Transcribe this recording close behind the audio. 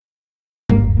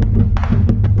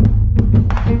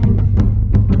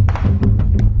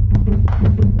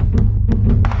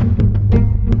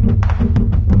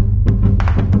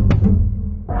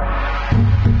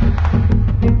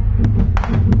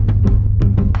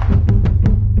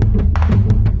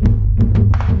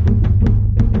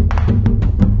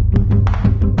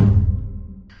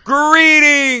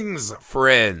Greetings,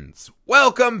 friends.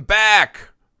 Welcome back,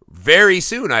 very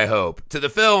soon, I hope, to the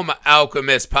Film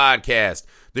Alchemist Podcast,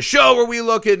 the show where we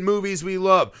look at movies we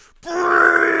love,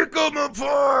 break them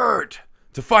apart,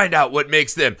 to find out what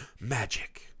makes them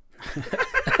magic.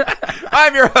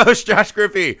 I'm your host, Josh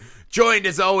Griffey, joined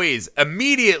as always,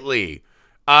 immediately,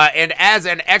 and as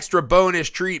an extra bonus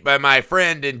treat by my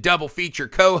friend and double feature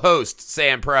co-host,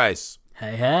 Sam Price.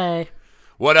 Hey, hey.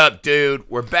 What up, dude?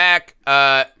 We're back.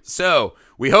 So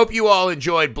we hope you all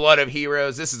enjoyed Blood of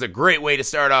Heroes. This is a great way to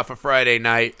start off a Friday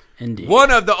night. Indeed.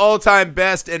 One of the all-time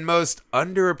best and most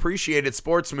underappreciated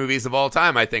sports movies of all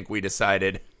time, I think we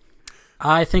decided.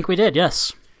 I think we did,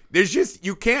 yes.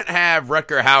 You can't have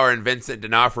Rutger Hauer and Vincent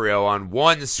D'Onofrio on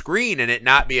one screen and it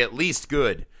not be at least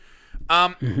good.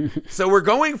 So we're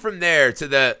going from there to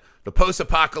the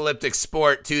post-apocalyptic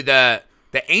sport to the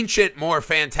ancient, more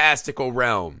fantastical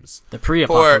realms. The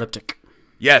pre-apocalyptic.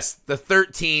 Yes, the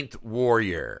 13th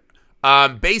Warrior.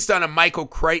 Based on a Michael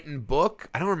Crichton book.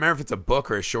 I don't remember if it's a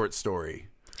book or a short story.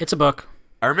 It's a book.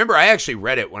 I remember I actually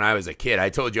read it when I was a kid. I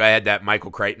told you I had that Michael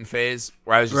Crichton phase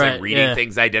where I was just reading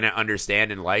things I didn't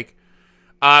understand and like.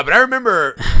 But I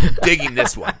remember digging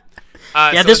this one.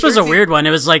 So this was a weird one. It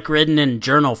was like written in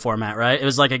journal format, right? It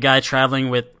was like a guy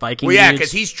traveling with Viking dudes.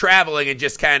 Because he's traveling and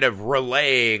just kind of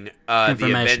relaying the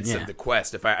events of the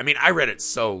quest. I read it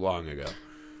so long ago.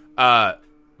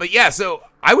 But yeah, so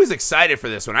I was excited for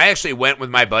this one. I actually went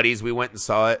with my buddies. We went and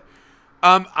saw it.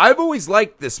 I've always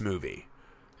liked this movie.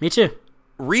 Me too.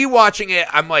 Rewatching it,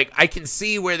 I'm like, I can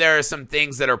see where there are some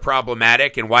things that are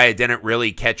problematic and why it didn't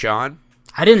really catch on.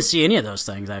 I didn't see any of those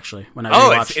things, actually, when I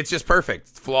rewatched. It's just perfect.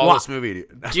 It's a flawless movie.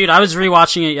 Dude, I was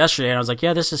rewatching it yesterday, and I was like, yeah,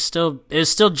 it was still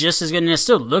just as good, and it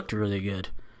still looked really good.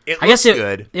 I guess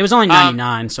good. It was only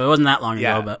 99, so it wasn't that long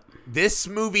ago, but... This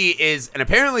movie is, and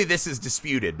apparently this is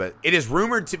disputed, but it is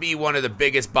rumored to be one of the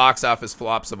biggest box office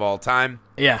flops of all time.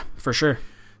 Yeah, for sure.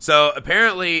 So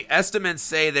apparently estimates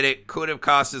say that it could have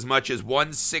cost as much as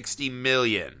 $160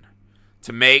 million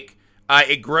to make.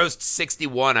 It grossed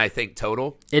 61, I think,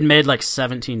 total. It made like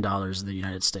 $17 in the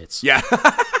United States. Yeah.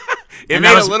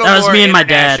 That was me and my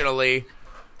dad.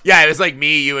 Yeah, it was like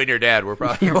me, you, and your dad were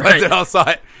probably the ones that all saw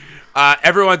it.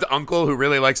 Everyone's uncle who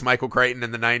really likes Michael Crichton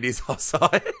in the 90s all saw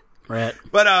it. Right.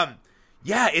 But,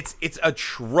 it's a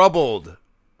troubled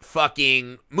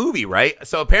fucking movie, right?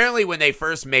 So apparently when they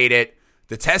first made it,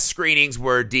 the test screenings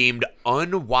were deemed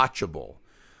unwatchable.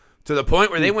 To the point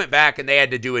where they went back and they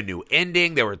had to do a new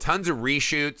ending. There were tons of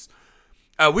reshoots.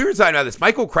 We were talking about this.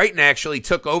 Michael Crichton actually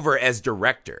took over as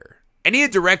director. And he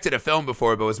had directed a film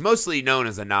before, but was mostly known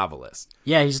as a novelist.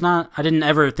 Yeah, he's not... I didn't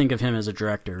ever think of him as a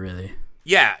director, really.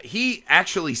 Yeah, he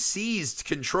actually seized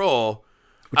control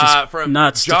from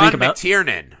nuts John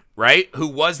McTiernan, right? Who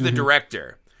was the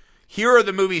director. Here are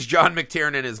the movies John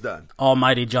McTiernan has done.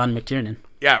 Almighty John McTiernan.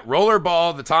 Yeah,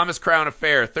 Rollerball, The Thomas Crown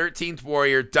Affair, 13th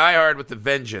Warrior, Die Hard with a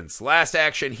Vengeance, Last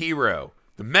Action Hero,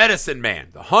 The Medicine Man,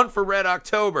 The Hunt for Red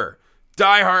October,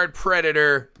 Die Hard,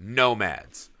 Predator,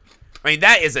 Nomads. I mean,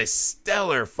 that is a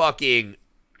stellar fucking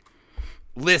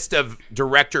list of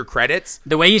director credits.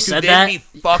 The way you said then that, be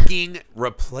fucking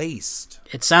replaced.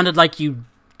 It sounded like you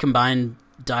combined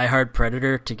Die Hard,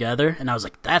 Predator together, and I was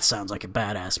like, that sounds like a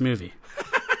badass movie.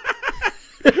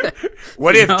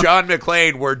 What if John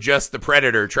McClane were just the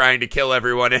Predator trying to kill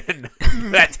everyone in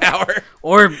that tower?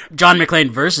 Or John McClane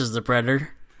versus the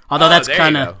Predator. Although that's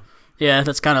kind of... Yeah,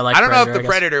 that's kind of like I don't Predator, know if the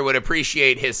Predator would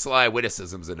appreciate his sly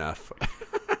witticisms enough.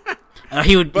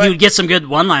 He would get some good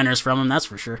one-liners from him, that's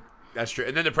for sure. That's true.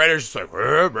 And then the Predator's just like...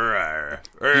 The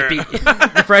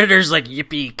Predator's like,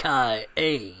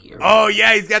 yippee-ki-yay. Oh,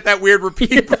 yeah, he's got that weird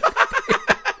repeat.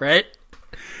 Right?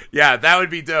 Yeah, that would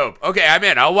be dope. Okay, I'm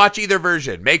in. I'll watch either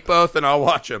version. Make both and I'll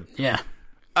watch them. Yeah.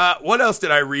 What else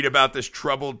did I read about this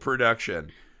troubled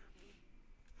production?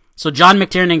 So John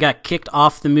McTiernan got kicked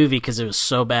off the movie because it was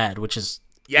so bad, which is...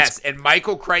 Yes, and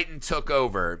Michael Crichton took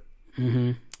over.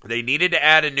 Mm-hmm. They needed to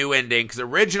add a new ending because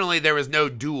originally there was no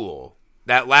duel.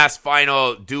 That last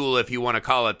final duel, if you want to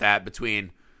call it that,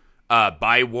 between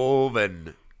Beowulf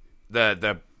and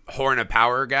the Horn of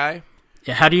Power guy.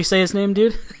 Yeah, how do you say his name,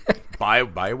 dude?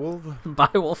 Beowulf?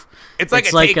 Beowulf. It's like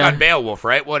a take on Beowulf,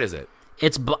 right? What is it?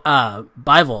 It's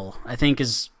Beowulf, I think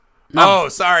is... No. Oh,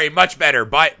 sorry. Much better.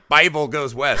 Bible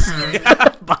Goes West.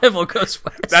 Bible Goes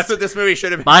West. That's what this movie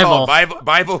should have been called.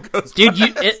 Bible Goes Dude,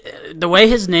 West. The way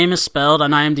his name is spelled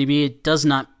on IMDb, it does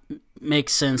not make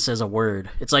sense as a word.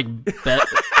 It's like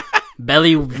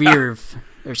Bellyvirv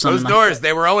or something. Those Norse,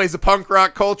 they were always a punk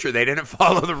rock culture. They didn't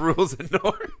follow the rules of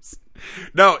Norse.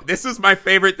 No, this is my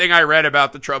favorite thing I read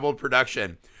about the troubled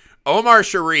production. Omar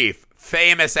Sharif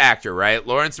famous actor, right?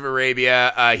 Lawrence of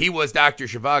Arabia. He was Dr.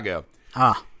 Zhivago.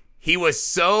 Ah. He was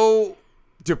so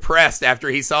depressed after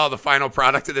he saw the final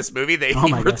product of this movie that he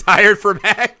God. retired from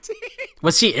acting.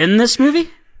 Was he in this movie?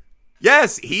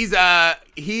 Yes, he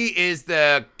is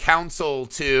the counsel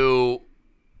to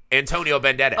Antonio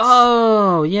Banderas.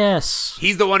 Oh, yes.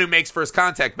 He's the one who makes first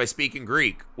contact by speaking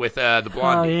Greek with the Oh,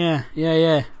 blondie.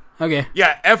 yeah. Okay.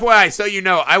 Yeah, FYI, so you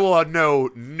know, I will know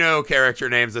no character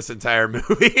names this entire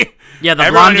movie. Yeah, the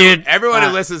blonde dude. Everyone who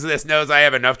listens to this knows I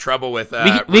have enough trouble with.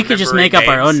 We could just make up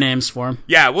our own names for him.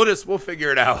 Yeah, we'll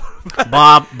figure it out.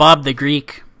 Bob the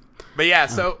Greek. But yeah,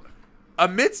 so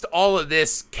amidst all of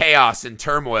this chaos and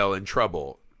turmoil and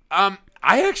trouble, I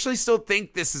actually still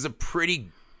think this is a pretty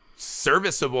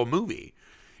serviceable movie.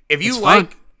 If you It's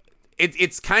like, fun.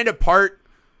 it's kind of part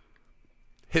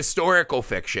historical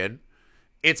fiction.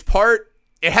 It's part.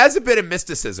 It has a bit of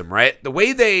mysticism, right? The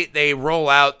way they roll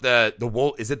out the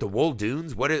wool. Is it the Wool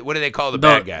Dunes? What do they call the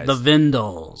bad guys? The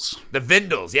Vindals. The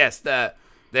Vindals, yes, the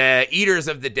eaters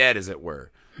of the dead, as it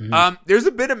were. Mm-hmm. There's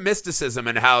a bit of mysticism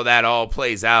in how that all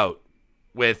plays out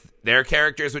with their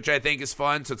characters, which I think is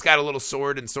fun. So it's got a little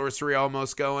sword and sorcery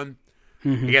almost going.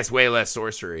 Mm-hmm. I guess way less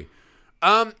sorcery.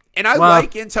 And I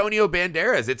like Antonio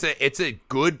Banderas. It's a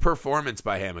good performance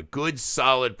by him, a good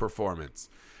solid performance.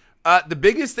 The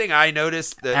biggest thing I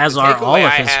noticed, As the are all takeaway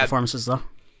of I his had, performances, though.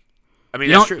 I mean,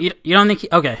 You that's don't, true. you don't think...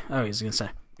 Okay. Oh, I was going to say.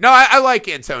 No, I like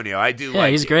Antonio. I do. Yeah,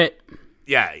 like he's it. great.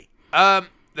 Yeah.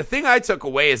 The thing I took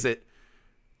away is that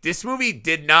this movie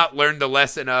did not learn the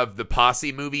lesson of the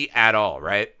Posse movie at all,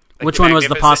 right? Like Which one was the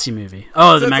Magnificent- Posse movie?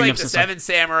 Oh, So the it's like the Magnificent Seven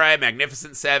Samurai,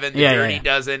 Magnificent Seven, the Yeah, Dirty yeah.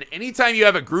 Dozen. Anytime you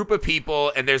have a group of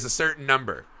people and there's a certain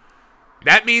number,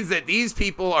 that means that these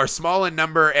people are small in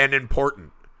number and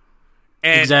important.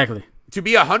 And Exactly. to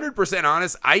be 100%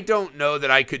 honest, I don't know that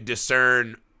I could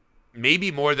discern maybe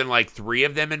more than like 3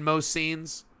 of them in most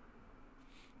scenes.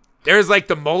 There's like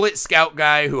the mullet scout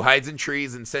guy who hides in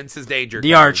trees and senses danger.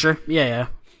 The coming. Archer. Yeah.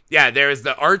 Yeah, there's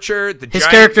the archer, the His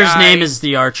giant character's guy, name is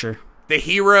the Archer. the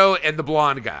hero, and the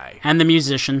blonde guy. And the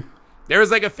musician. There was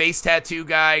like a face tattoo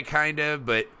guy, kind of,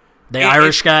 but The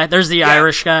Irish guy. There's the yeah.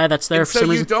 Irish guy that's there and for so some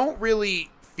you reason. don't really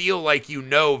feel like you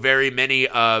know very many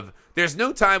of. There's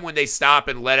no time when they stop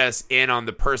and let us in on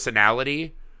the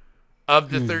personality of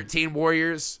the 13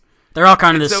 warriors. They're all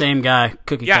kind of the so- same guy.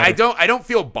 Cookie Yeah, cutter. I don't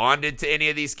feel bonded to any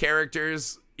of these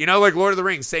characters. You know, like Lord of the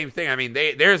Rings, same thing. I mean,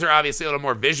 theirs are obviously a little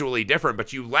more visually different,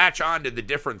 but you latch on to the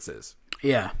differences.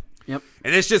 Yeah. Yep.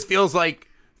 And this just feels like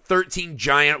 13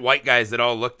 giant white guys that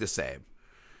all look the same.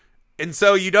 And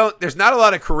so there's not a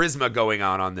lot of charisma going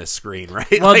on this screen, right?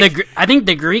 Well, Like, I think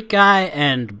the Greek guy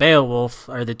and Beowulf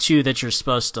are the two that you're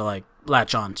supposed to like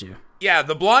latch on to. yeah,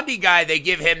 the blondie guy, they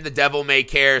give him the devil may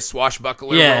care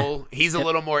swashbuckler Yeah. role. He's a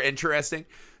little more interesting.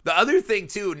 The other thing,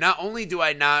 too, not only do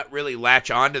I not really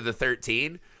latch on to the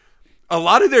 13, a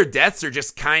lot of their deaths are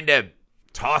just kind of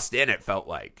tossed in, it felt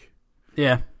like.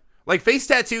 Yeah. Like, Face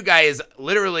Tattoo Guy is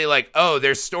literally like, oh,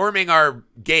 they're storming our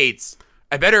gates.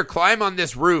 I better climb on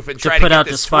this roof and try to put get out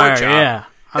this this fire, torch out. yeah.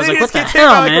 I was And like, he what just the gets hit hell,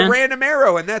 by like man? a random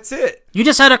arrow, and that's it. You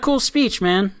just had a cool speech,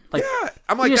 man. Like, Yeah.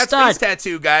 I'm like, you that's just Face died.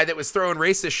 Tattoo Guy that was throwing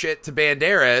racist shit to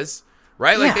Banderas,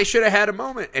 right? Like, Yeah. they should have had a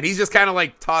moment. And he's just kind of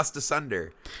like tossed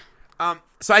asunder.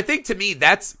 So I think to me,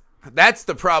 that's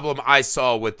the problem I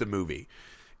saw with the movie.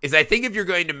 Is I think if you're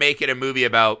going to make it a movie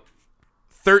about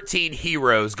 13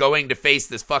 heroes going to face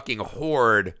this fucking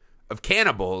horde of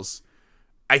cannibals,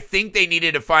 I think they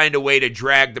needed to find a way to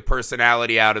drag the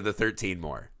personality out of the 13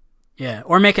 more. yeah.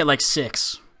 Or make it like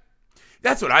 6.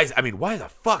 That's what I mean, why the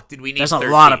fuck did we need That's a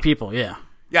 13? lot of people, yeah.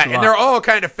 Yeah, It's a and lot. they're all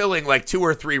kind of filling like 2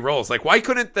 or 3 roles. Like, why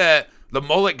couldn't the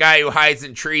mullet guy who hides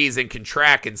in trees and can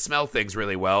track and smell things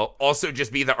really well also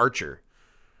just be the archer?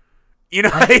 You know,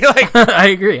 like, I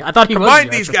agree. I thought he was combine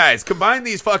the these Archer. guys. Combine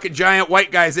these fucking giant white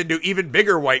guys into even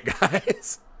bigger white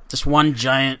guys. Just one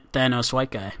giant Thanos white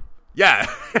guy. Yeah,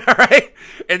 all right.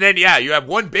 And then, yeah, you have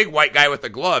one big white guy with a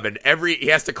glove, and he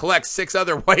has to collect 6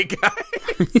 other white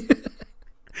guys.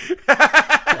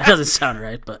 That doesn't sound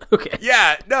right, but okay.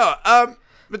 Yeah, no,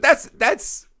 but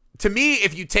that's to me,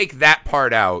 if you take that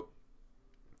part out,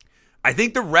 I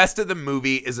think the rest of the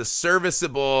movie is a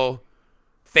serviceable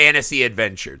fantasy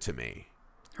adventure to me.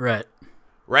 Right.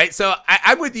 Right? So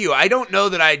I'm with you. I don't know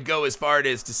that I'd go as far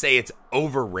as to say it's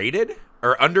overrated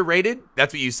or underrated.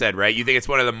 That's what you said, right? You think it's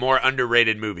one of the more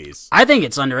underrated movies. I think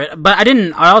it's underrated, but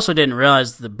I also didn't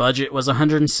realize the budget was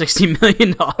 $160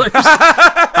 million.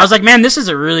 I was like, man, this is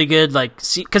a really good, like,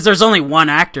 because there's only one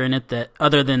actor in it that,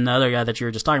 other than the other guy that you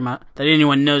were just talking about, that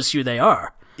anyone knows who they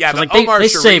are. Yeah, So but like, Omar they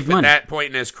Sharif saved at money. that point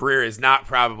in his career is not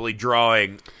probably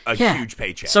drawing a huge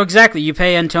paycheck. So exactly, you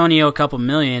pay Antonio a couple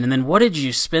million, and then what did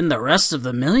you spend the rest of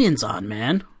the millions on,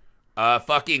 man?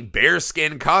 Fucking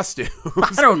bearskin costumes.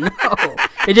 I don't know.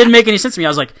 It didn't make any sense to me. I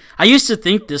was like, I used to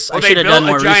think this. Well, I should they have done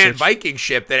built more a giant research. Viking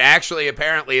ship that actually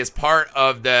apparently is part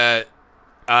of the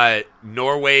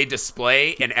Norway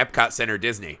display in Epcot Center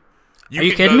Disney. Are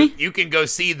you kidding me? You can go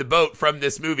see the boat from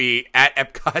this movie at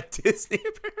Epcot Disney.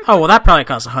 Apparently. Oh well, that probably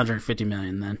cost 150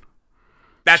 million then.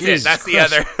 That's Jesus it. That's Christ. the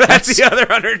other. That's the other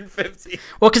 150.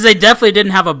 Well, because they definitely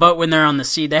didn't have a boat when they're on the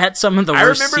sea. They had some of the I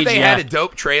worst remember CGI. they had a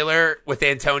dope trailer with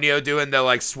Antonio doing the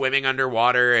like swimming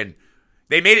underwater, and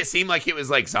they made it seem like it was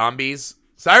like zombies.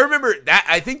 So I remember that.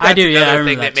 I think that's another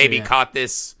thing that maybe caught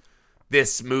this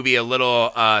movie a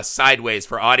little sideways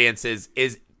for audiences.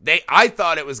 Is I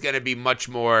thought it was going to be much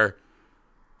more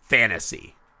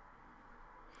fantasy.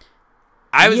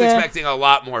 I was expecting a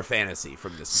lot more fantasy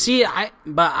from this movie. See, I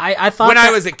thought when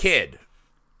I was a kid.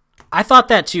 I thought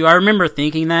that too. I remember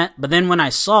thinking that, but then when I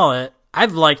saw it,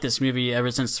 I've liked this movie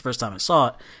ever since the first time I saw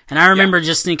it, and I remember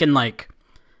just thinking like,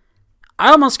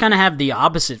 I almost kind of have the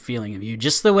opposite feeling of you.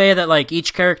 Just the way that like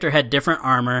each character had different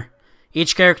armor,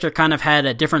 each character kind of had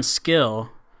a different skill.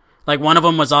 Like one of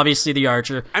them was obviously the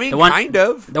archer. I mean, kind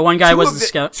of. The one guy was the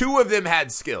scout. Two of them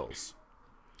had skills,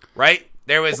 right?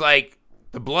 There was like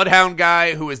the bloodhound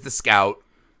guy who was the scout,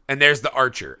 and there's the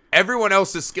archer. Everyone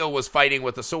else's skill was fighting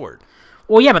with a sword.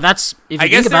 Well, yeah, but that's if you I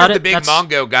guess think about there's it. the big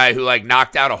Mongo guy who like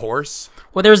knocked out a horse.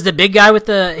 Well, there was the big guy with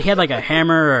he had like a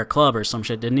hammer or a club or some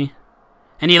shit, didn't he?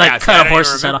 And he like cut a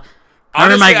horse's head off.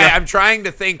 Honestly, I'm trying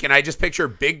to think, and I just picture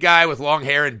big guy with long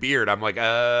hair and beard. I'm like,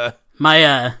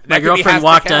 My girlfriend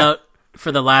walked out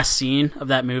for the last scene of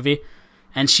that movie,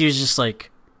 and she was just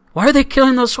like, "Why are they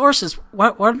killing those horses?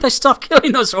 Why don't they stop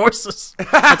killing those horses?"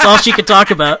 That's all she could talk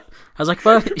about. I was like,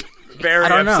 "Well, very I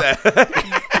don't upset."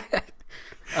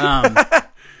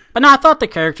 But no, I thought the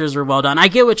characters were well done. I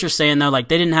get what you're saying though. Like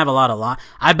they didn't have a lot of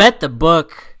I bet the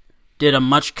book did a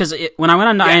much because when I went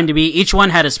on IMDb, each one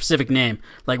had a specific name.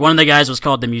 Like one of the guys was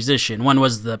called the musician, one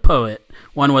was the poet,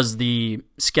 one was the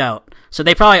scout. So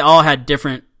they probably all had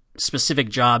different specific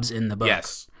jobs in the book.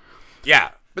 Yes,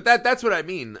 yeah, but that's what I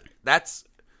mean. That's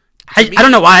I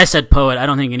don't know why I said poet. I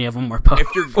don't think any of them were poets.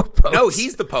 No,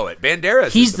 he's the poet.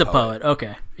 Banderas. He's the poet.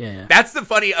 Okay, yeah. That's the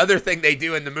funny other thing they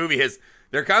do in the movie is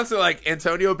they're constantly like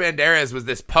Antonio Banderas was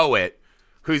this poet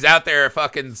who's out there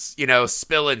fucking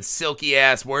spilling silky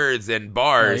ass words in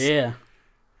bars. Oh, yeah.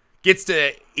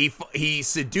 He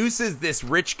seduces this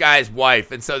rich guy's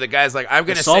wife, and so the guy's like, I'm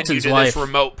going to send you to this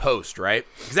remote post, right?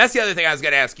 Because that's the other thing I was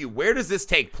going to ask you. Where does this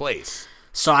take place?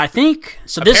 So I think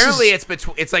apparently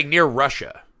it's like near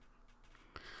Russia.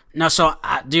 No, so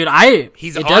dude,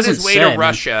 he's on his way to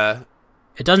Russia.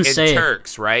 It doesn't say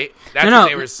Turks, right? That's what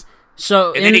they were.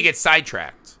 So and then he gets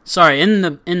sidetracked. Sorry, in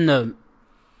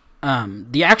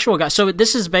the actual guy. So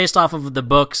this is based off of the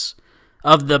book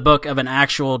of an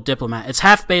actual diplomat. It's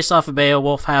half based off of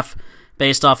Beowulf, half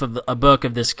based off of a book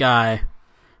of this guy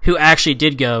who actually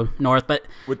did go north, but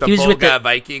with the Volga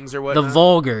Vikings or whatnot? The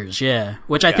Volgars, yeah,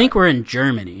 which I think were in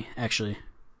Germany. Actually,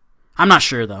 I'm not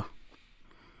sure though.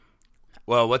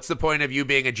 Well, what's the point of you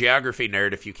being a geography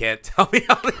nerd if you can't tell me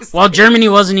all this? Well, Germany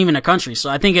wasn't even a country,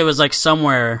 so I think it was like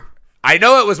somewhere. I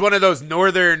know it was one of those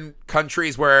northern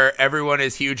countries where everyone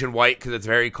is huge and white because it's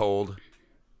very cold.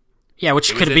 Yeah,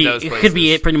 which could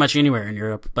be pretty much anywhere in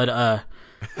Europe, but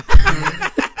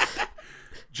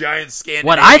giant Scandinavian.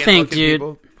 What I think, dude,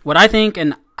 people. What I think,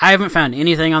 and I haven't found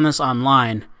anything on this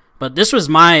online, but this was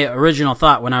my original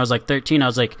thought when I was like 13. I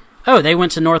was like, oh, they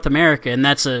went to North America, and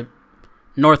that's a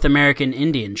North American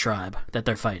Indian tribe that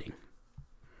they're fighting.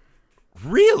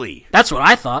 Really? That's what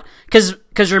I thought.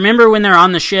 Because remember when they're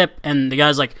on the ship and the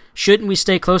guy's like, shouldn't we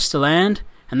stay close to land?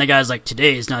 And the guy's like,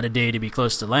 today is not a day to be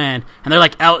close to land. And they're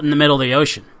like out in the middle of the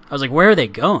ocean. I was like, where are they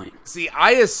going? See,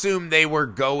 I assumed they were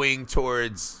going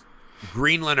towards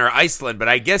Greenland or Iceland, but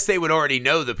I guess they would already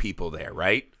know the people there,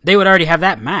 right? They would already have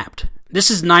that mapped. This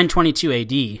is 922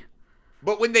 AD.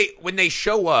 But when they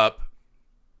show up,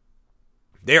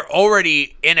 they're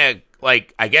already in a,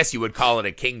 like, I guess you would call it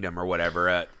a kingdom or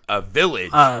whatever, a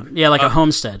village. Yeah, like a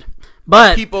homestead.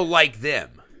 But people like them.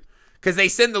 Because they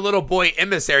send the little boy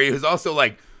emissary who's also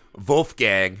like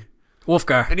Wolfgang.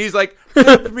 Wolfgar. And he's like,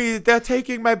 help me, they're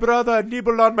taking my brother,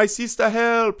 nibble on my sister,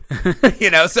 help.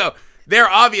 So they're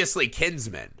obviously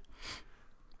kinsmen.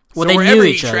 Well, so they knew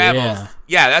each other,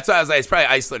 yeah, that's why I was like, it's probably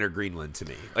Iceland or Greenland to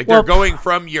me. Like, they're going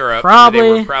from Europe, where they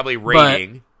were probably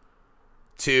raiding,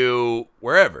 to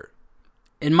wherever.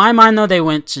 In my mind, though, they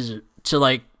went to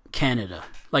like, Canada.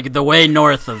 Like, the way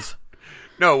north of...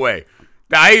 No way.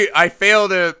 I fail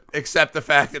to accept the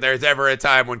fact that there's ever a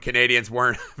time when Canadians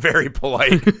weren't very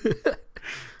polite.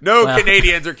 No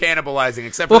Canadians are cannibalizing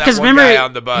except for that one guy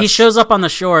on the bus. He shows up on the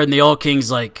shore and the old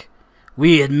king's like,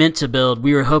 we had meant to build,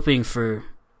 we were hoping for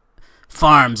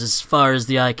farms as far as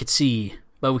the eye could see,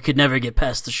 but we could never get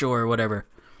past the shore or whatever.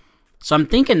 So I'm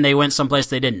thinking they went someplace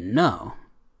they didn't know.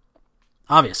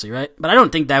 Obviously, right? But I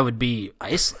don't think that would be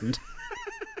Iceland.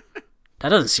 That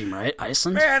doesn't seem right,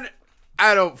 Iceland. Man,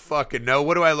 I don't fucking know.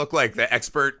 What do I look like? The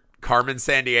expert Carmen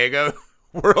Sandiego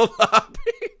world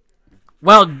hopping?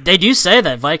 Well, they do say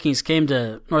that Vikings came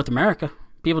to North America.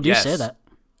 People do say that.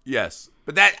 Yes.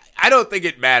 But that, I don't think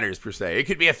it matters per se. It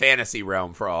could be a fantasy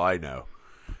realm for all I know.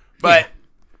 But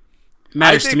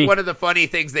matters I think to me. one of the funny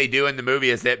things they do in the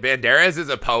movie is that Banderas is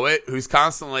a poet who's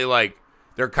constantly like,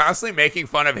 they're constantly making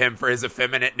fun of him for his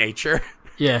effeminate nature.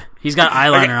 Yeah, he's got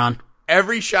eyeliner on.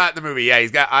 Every shot in the movie,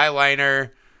 he's got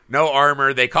eyeliner, no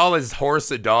armor. They call his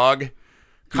horse a dog.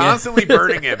 Constantly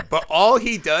burning him. But all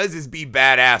he does is be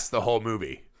badass the whole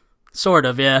movie. Sort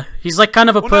of, yeah. He's like kind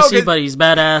of a pussy, but he's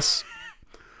badass.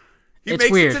 He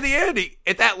makes it to the end.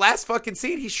 At that last fucking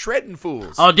scene, he's shredding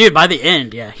fools. Oh, dude, by the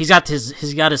end, yeah. He's got his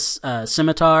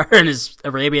scimitar and his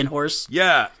Arabian horse.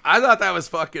 Yeah, I thought that was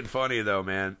fucking funny, though,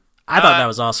 man. I thought that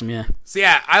was awesome, yeah. So,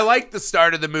 yeah, I like the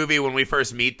start of the movie when we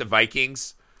first meet the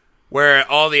Vikings, where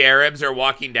all the Arabs are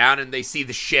walking down and they see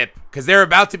the ship, because they're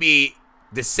about to be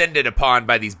descended upon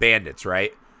by these bandits,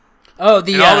 right? Oh,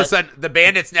 and all of a sudden, the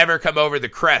bandits never come over the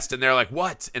crest, and they're like,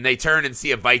 what? And they turn and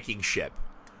see a Viking ship.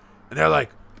 And they're like,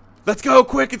 let's go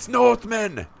quick, it's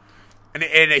Northmen.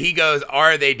 And he goes,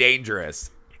 are they dangerous?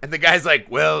 And the guy's like,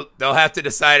 well, they'll have to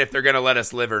decide if they're going to let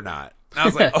us live or not. And I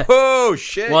was like, oh,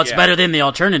 shit. Well, it's better than the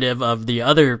alternative of the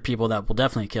other people that will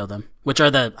definitely kill them, which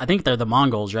are I think they're the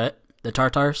Mongols, right? The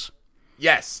Tartars?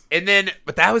 Yes. And then,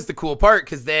 but that was the cool part,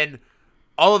 because then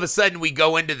all of a sudden we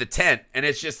go into the tent, and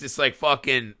it's just this like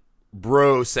fucking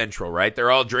bro central, right? They're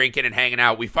all drinking and hanging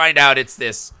out. We find out it's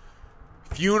this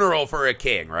funeral for a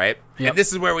king, right? Yep. And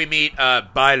this is where we meet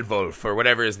Beowulf, or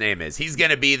whatever his name is. He's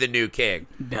going to be the new king.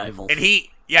 Beowulf. And he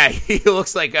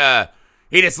looks like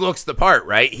he just looks the part,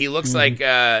 right? He looks like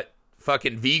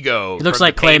fucking Vigo. He looks from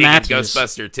like the Clay painting in Matthews.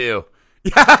 Ghostbuster 2.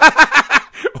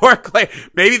 Or Clay.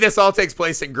 Maybe this all takes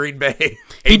place in Green Bay.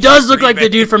 He does look like the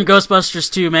dude from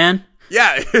Ghostbusters 2, man.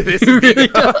 Yeah, this He is really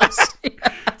Vigo. does.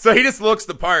 So he just looks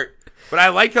the part. But I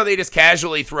like how they just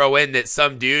casually throw in that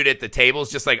some dude at the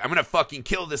table's just like, I'm going to fucking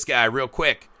kill this guy real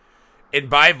quick. And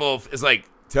Beowulf is like,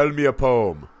 tell me a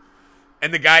poem.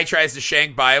 And the guy tries to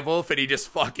shank Beowulf, and he just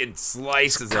fucking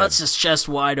slices him. Cuts his chest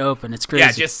wide open. It's crazy.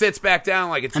 Yeah, just sits back down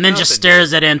like it's and then nothing, just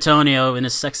stares at Antonio in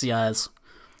his sexy eyes.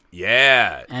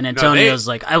 Yeah. And Antonio's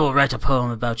like, I will write a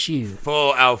poem about you.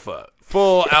 Full alpha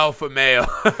male.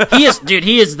 He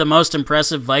is the most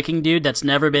impressive Viking dude that's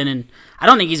never been in. I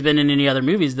don't think he's been in any other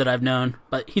movies that I've known,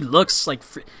 but he looks like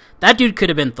that dude could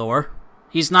have been Thor.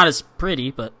 He's not as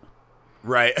pretty, but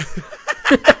right.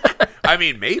 I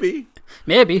mean, maybe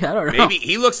I don't know. Maybe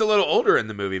he looks a little older in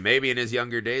the movie. Maybe in his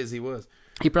younger days he was.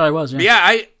 He probably was. Yeah. But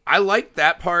yeah, I liked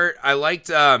that part. I liked.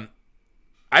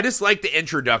 I just like the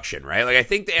introduction, right? Like I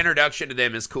think the introduction to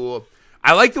them is cool.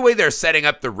 I like the way they're setting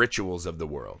up the rituals of the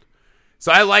world.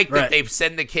 So I like that they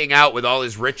send the king out with all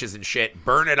his riches and shit,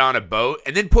 burn it on a boat,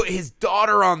 and then put his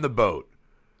daughter on the boat.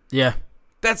 Yeah.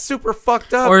 That's super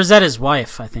fucked up. Or is that his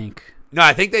wife, I think? No,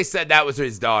 I think they said that was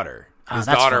his daughter. His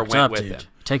daughter went with him.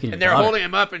 Taking and they're holding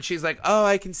him up, and she's like, oh,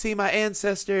 I can see my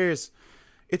ancestors.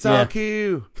 It's all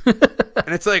Q.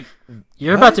 And it's like,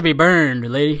 you're about to be burned,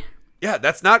 lady. Yeah,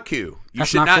 that's not Q. You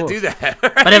should not do that.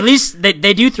 Right? But at least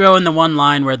they do throw in the one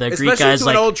line where the Greek guy's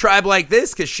like... an old tribe like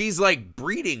this, because she's like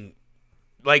breeding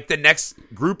like the next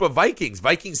group of Vikings.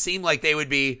 Vikings seem like they would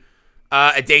be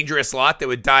a dangerous lot that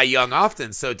would die young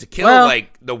often. So to kill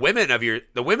like the women of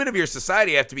your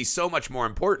society have to be so much more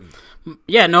important.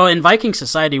 Yeah, no, in Viking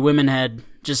society, women had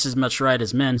just as much right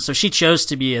as men. So she chose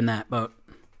to be in that boat.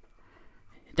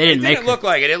 They didn't make her. Look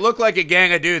like it. It looked like a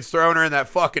gang of dudes throwing her in that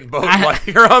fucking boat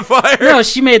lighting her on fire. No,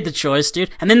 she made the choice, dude.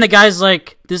 And then the guy's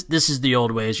like, "This is the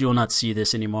old ways. You will not see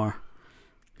this anymore."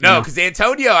 No, because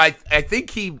Antonio, I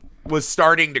think he was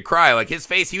starting to cry. Like his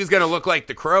face, he was going to look like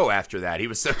the Crow after that. He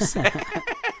was so sad.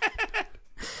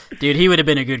 Dude, he would have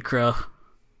been a good Crow.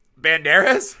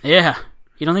 Banderas? Yeah.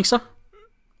 You don't think so?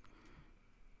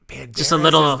 Banderas just a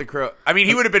little. The Crow. I mean,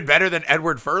 he would have been better than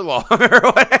Edward Furlong or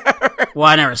whatever. Well,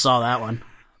 I never saw that one.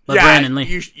 But yeah, Brandon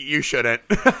Lee. You shouldn't.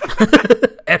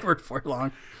 Edward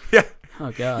Furlong. Yeah.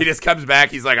 Oh, God. He just comes back.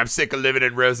 He's like, I'm sick of living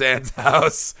in Roseanne's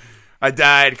house. I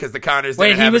died because the Connors didn't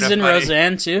Wait, he have was enough in money.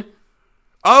 Roseanne, too?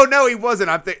 Oh, no, he wasn't.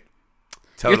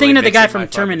 You're thinking of the guy mixing from my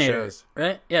fucking Terminator, shows.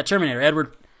 right? Yeah, Terminator.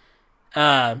 Edward.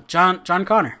 John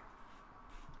Connor.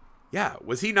 Yeah,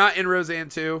 was he not in Roseanne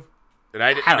too?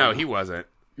 I don't know. He wasn't.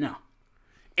 No.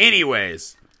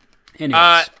 Anyways,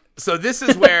 Anyways. so this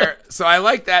is where so I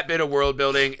liked that bit of world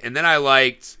building, and then I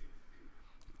liked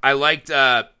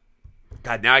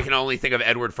God, now I can only think of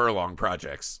Edward Furlong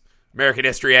projects. American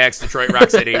History X, Detroit Rock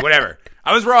City, whatever.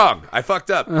 I was wrong. I fucked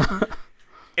up.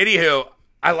 Anywho,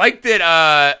 I like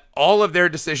that all of their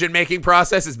decision-making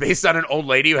process is based on an old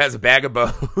lady who has a bag of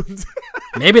bones.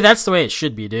 Maybe that's the way it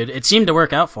should be, dude. It seemed to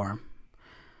work out for him.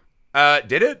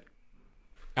 Did it?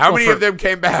 How many of them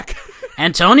came back?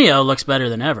 Antonio looks better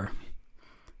than ever.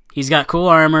 He's got cool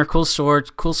armor, cool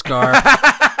sword, cool scar.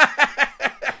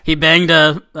 He banged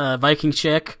a Viking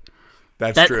chick.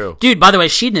 That's true. Dude, by the way,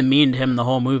 she demeaned him the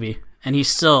whole movie, and he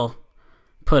still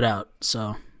put out.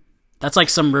 So that's like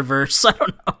some reverse. I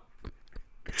don't know.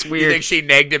 It's weird. You think she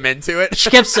nagged him into it? She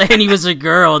kept saying he was a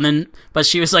girl, but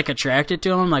she was like attracted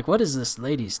to him. I'm like, what is this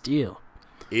lady's deal?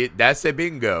 That's a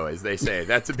bingo, as they say.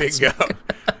 That's a bingo.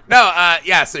 No,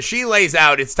 yeah, so she lays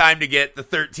out, it's time to get the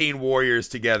 13 warriors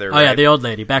together. Oh, yeah, the old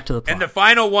lady. Back to the plot. And the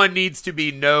final one needs to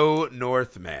be no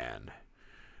Northman.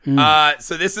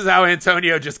 So this is how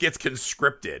Antonio just gets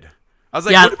conscripted. I was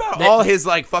like, what about all his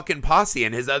like fucking posse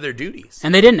and his other duties?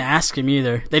 And they didn't ask him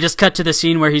either. They just cut to the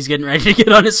scene where he's getting ready to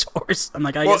get on his horse. I'm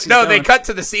like, I guess he's going. They cut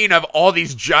to the scene of all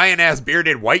these giant ass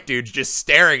bearded white dudes just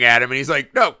staring at him, and he's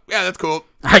like, no, yeah, that's cool.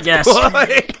 I guess. Cool.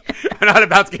 I'm not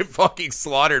about to get fucking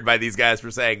slaughtered by these guys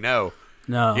for saying no.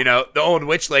 No. You know, the old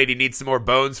witch lady needs some more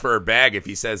bones for her bag if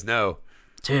he says no.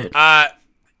 Dude.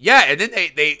 Yeah, and then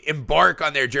they embark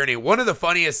on their journey. One of the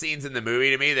funniest scenes in the movie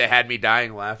to me that had me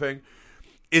dying laughing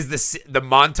is the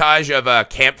montage of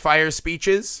campfire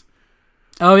speeches.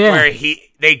 Oh yeah, where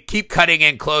they keep cutting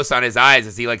in close on his eyes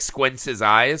as he like squints his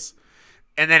eyes,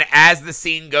 and then as the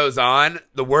scene goes on,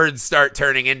 the words start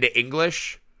turning into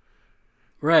English.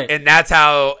 Right, and that's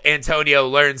how Antonio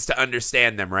learns to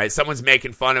understand them. Right, someone's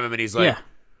making fun of him, and he's like,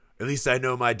 "At least I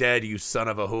know my dad, you son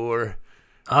of a whore."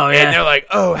 Oh yeah, and they're like,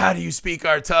 "Oh, how do you speak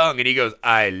our tongue?" And he goes,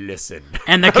 "I listen."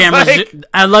 And the camera,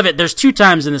 I love it. There's 2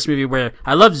 times in this movie where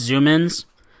I love zoom-ins.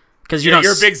 Because you're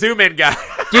a big zoom-in guy.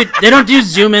 Dude, they don't do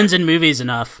zoom-ins in movies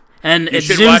enough. And you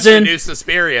should watch the new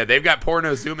Suspiria. They've got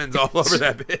porno zoom-ins all over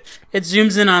that bitch. It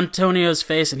zooms in on Antonio's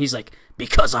face, and he's like,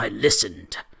 because I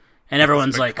listened. And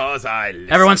everyone's like,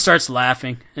 everyone starts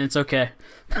laughing, and it's okay.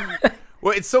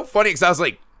 Well, it's so funny, because I was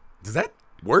like, does that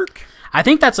work? I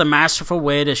think that's a masterful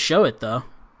way to show it, though.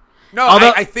 No,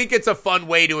 I think it's a fun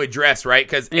way to address, right?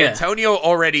 Because Antonio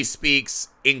already speaks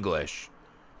English,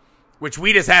 which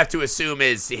we just have to assume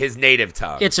is his native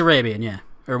tongue. It's Arabian, yeah,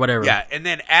 or whatever. Yeah, and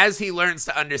then as he learns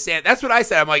to understand, that's what I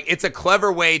said. I'm like, it's a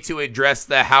clever way to address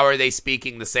the how are they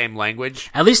speaking the same language.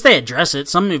 At least they address it.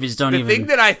 Some movies don't even. The thing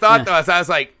that I thought, though, is I was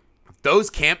like, those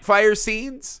campfire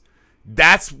scenes,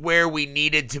 that's where we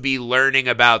needed to be learning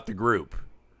about the group.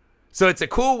 So it's a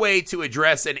cool way to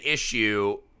address an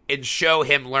issue and show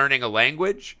him learning a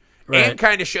language, and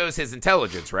kind of shows his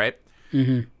intelligence, right?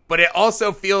 Mm-hmm. But it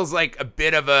also feels like a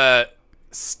bit of a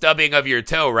stubbing of your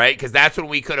toe, right? Because that's when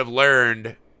we could have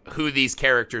learned who these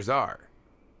characters are.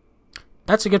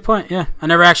 That's a good point, yeah. I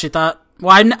never actually thought...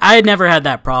 Well, I had never had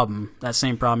that problem, that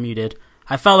same problem you did.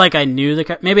 I felt like I knew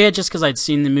the... Maybe just because I'd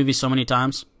seen the movie so many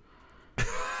times.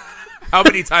 How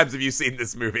many times have you seen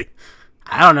this movie?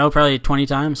 I don't know, probably 20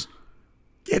 times.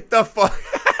 Get the fuck...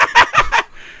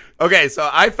 Okay, so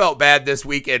I felt bad this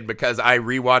weekend because I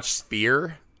rewatched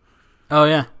Sphere. Oh,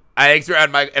 yeah. I asked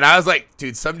around and I was like,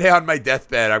 dude, someday on my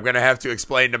deathbed, I'm going to have to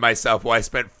explain to myself why I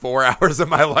spent 4 hours of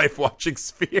my life watching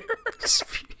Sphere.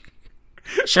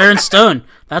 Sharon Stone.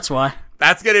 That's why.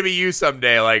 That's going to be you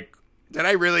someday. Like, did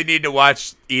I really need to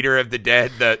watch Eater of the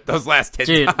Dead those last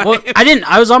 10 times? Well,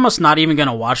 I was almost not even going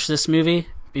to watch this movie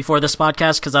before this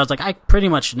podcast because I was like, I pretty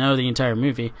much know the entire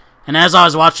movie. And as I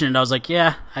was watching it, I was like,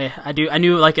 yeah, I do. I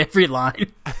knew like every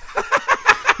line.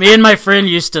 Me and my friend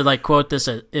used to like quote this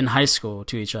in high school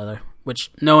to each other, which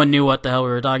no one knew what the hell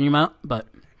we were talking about. But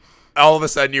all of a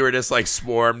sudden, you were just like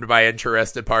swarmed by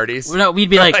interested parties. No, we'd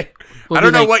be like, I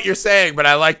don't know what you're saying, but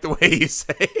I like the way you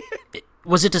say it.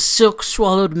 Was it the silk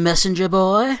swallowed messenger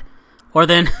boy, or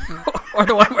the one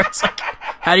where it's like,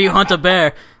 how do you hunt a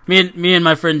bear? Me and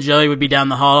my friend Joey would be down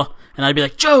the hall, and I'd be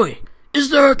like, Joey, is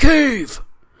there a cave?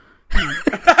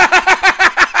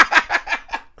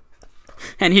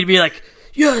 And he'd be like,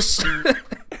 yes.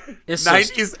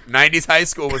 90s high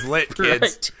school was lit,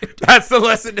 kids. Right, that's the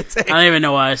lesson to take. I don't even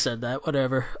know why I said that.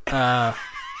 Whatever.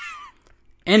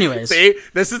 Anyways. See,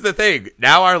 this is the thing.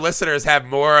 Now our listeners have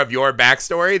more of your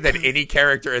backstory than any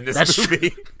character in this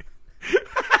movie.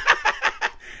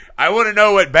 I want to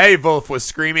know what Beowulf was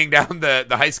screaming down the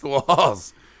high school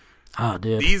halls. Oh,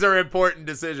 dude. These are important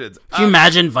decisions. Can you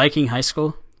imagine Viking high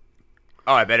school?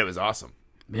 Oh, I bet it was awesome.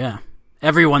 Yeah.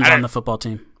 Everyone's on the football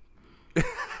team.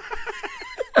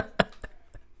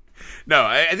 No,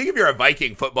 I think if you're a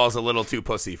Viking, football's a little too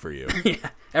pussy for you. Yeah.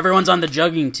 Everyone's on the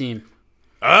jugging team.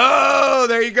 Oh,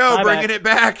 there you go, bringing it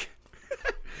back.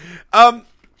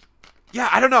 Yeah,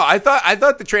 I don't know. I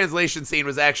thought the translation scene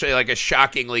was actually like a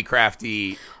shockingly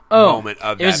crafty moment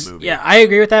of that movie. Yeah, I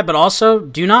agree with that, but also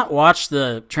do not watch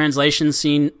the translation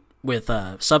scene with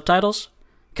subtitles,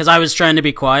 because I was trying to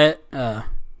be quiet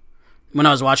when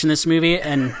I was watching this movie,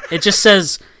 and it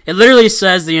literally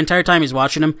says the entire time he's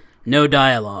watching him, no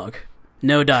dialogue.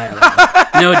 No dialogue.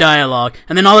 No dialogue.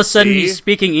 And then all of a sudden he's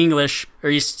speaking English, or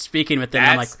he's speaking with them.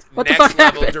 I'm like, what the fuck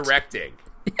happened? Next level directing.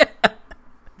 Yeah.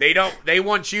 They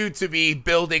want you to be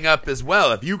building up as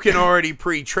well. If you can already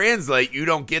pre-translate, you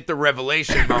don't get the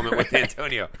revelation moment with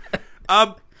Antonio.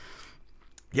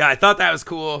 Yeah, I thought that was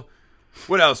cool.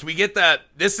 What else? We get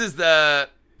this is the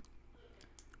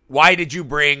why did you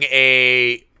bring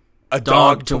a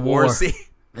dog to war scene?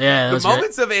 Yeah, the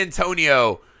moments of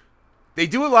Antonio, they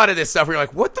do a lot of this stuff where you're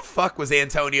like, what the fuck was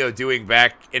Antonio doing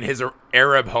back in his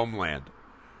Arab homeland?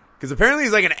 Because apparently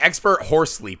he's like an expert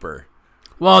horse leaper.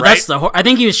 Well, right? I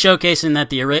think he was showcasing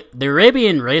that the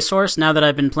Arabian racehorse, now that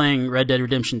I've been playing Red Dead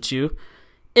Redemption 2,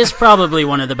 is probably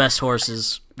one of the best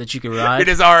horses that you could ride. It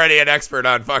is already an expert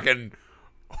on fucking...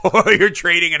 You're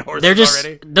trading in horses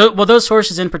already? Well, those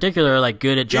horses in particular are like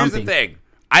good at jumping. Here's the thing.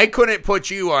 I couldn't put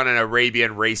you on an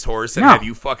Arabian racehorse and have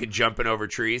you fucking jumping over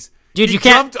trees. Dude, you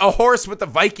can't... jumped a horse with a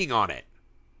Viking on it.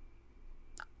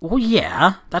 Well,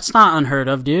 yeah. That's not unheard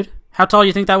of, dude. How tall do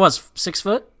you think that was? 6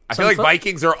 foot? I feel like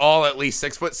Vikings are all at least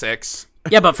 6'6".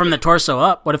 Yeah, but from the torso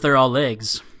up, what if they're all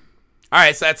legs? All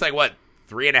right, so that's like, what,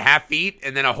 3.5 feet?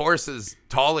 And then a horse is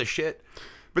tall as shit?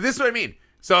 But this is what I mean.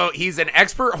 So he's an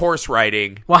expert horse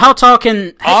riding. Well, how tall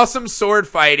can... Awesome sword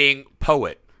fighting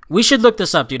poet. We should look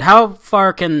this up, dude. How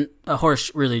far can a horse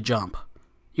really jump?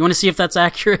 You want to see if that's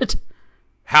accurate?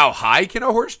 How high can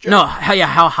a horse jump? No,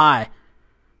 how high?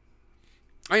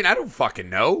 I mean, I don't fucking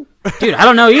know. Dude, I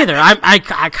don't know either. I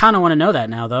kind of want to know that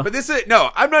now, though. But no,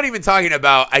 I'm not even talking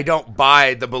about I don't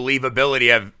buy the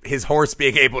believability of his horse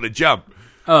being able to jump.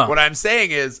 Oh. What I'm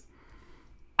saying is,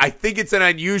 I think it's an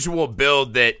unusual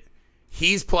build that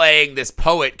he's playing this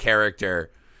poet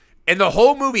character. And the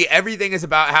whole movie, everything is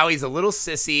about how he's a little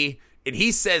sissy. And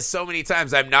he says so many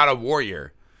times, I'm not a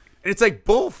warrior. And it's like,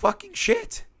 bull fucking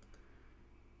shit.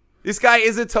 This guy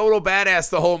is a total badass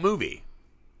the whole movie.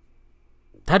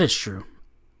 That is true.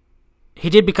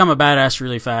 He did become a badass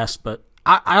really fast, but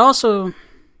I also...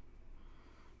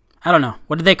 I don't know.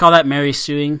 What did they call that? Mary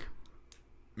Suing?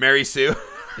 Mary Sue?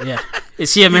 Yeah.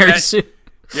 Is he a Mary Sue?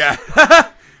 Yeah.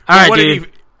 All right, dude.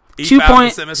 2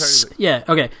 points. Yeah,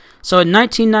 okay. So in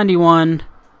 1991,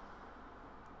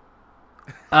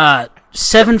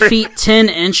 7 feet 10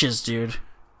 inches, dude.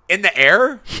 In the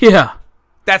air? Yeah.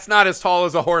 That's not as tall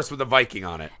as a horse with a Viking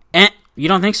on it. And you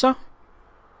don't think so?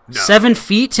 No. 7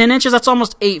 feet 10 inches? That's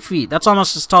almost 8 feet. That's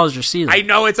almost as tall as your ceiling. I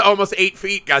know it's almost 8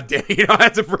 feet. Goddamn, you don't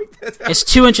have to break that down. It's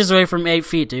 2 inches away from 8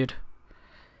 feet, dude.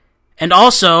 And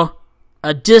also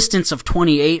a distance of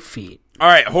 28 feet. All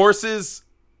right, horses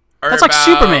are That's like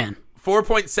Superman.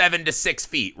 4.7 to 6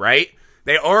 feet, right?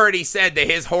 They already said that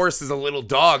his horse is a little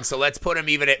dog, so let's put him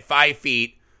even at 5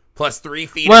 feet plus 3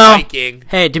 feet of Viking.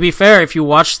 Hey, to be fair, if you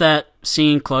watch that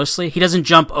scene closely, he doesn't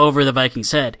jump over the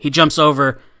Viking's head. He jumps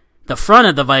over the front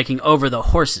of the Viking over the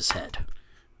horse's head.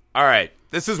 All right,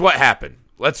 this is what happened.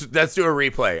 Let's do a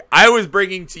replay. I was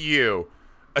bringing to you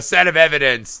a set of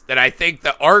evidence that I think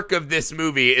the arc of this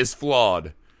movie is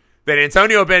flawed. That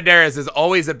Antonio Banderas is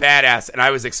always a badass, and I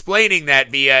was explaining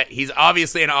that via he's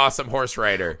obviously an awesome horse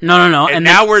rider. No. And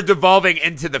now we're devolving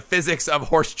into the physics of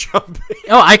horse jumping.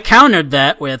 Oh, I countered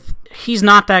that with he's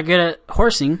not that good at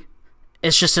horsing.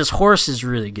 It's just his horse is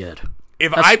really good.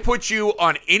 If I put you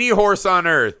on any horse on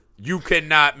earth, you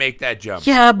cannot make that jump.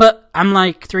 Yeah, but I'm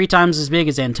like 3 times as big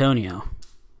as Antonio.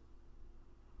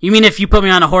 You mean if you put me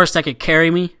on a horse that could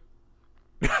carry me?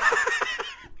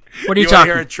 What are you talking? Want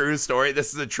to hear a true story?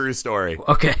 This is a true story.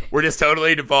 Okay. We're just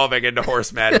totally devolving into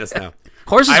horse madness now.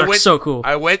 Horses are so cool.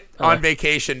 I went on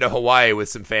vacation to Hawaii with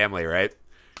some family, right?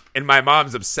 And my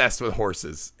mom's obsessed with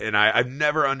horses. And I've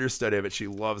never understood it, but she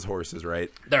loves horses, right?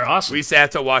 They're awesome. We used to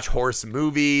have to watch horse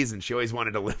movies, and she always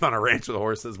wanted to live on a ranch with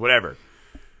horses, whatever.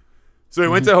 So we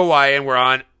went to Hawaii, and we're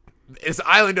on this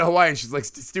island of Hawaii, and she's like,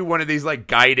 let's do one of these like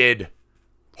guided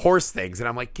horse things. And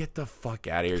I'm like, get the fuck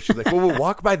out of here. She's like, well, we'll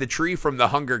walk by the tree from the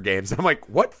Hunger Games. I'm like,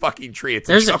 what fucking tree?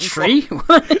 There's a tree?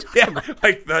 What? Yeah,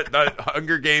 like the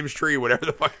Hunger Games tree, whatever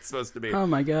the fuck it's supposed to be. Oh,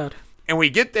 my God. And we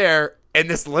get there, and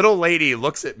this little lady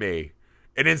looks at me,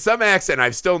 and in some accent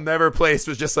I've still never placed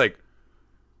was just like,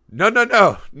 no,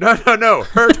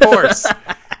 herd horse.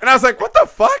 And I was like, what the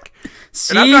fuck?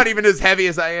 See? And I'm not even as heavy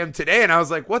as I am today. And I was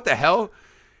like, what the hell?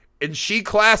 And she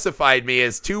classified me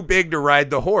as too big to ride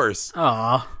the horse.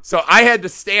 Aw. So I had to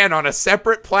stand on a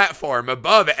separate platform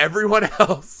above everyone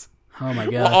else. Oh, my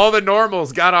God. While all the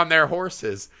normals got on their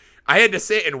horses. I had to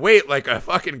sit and wait like a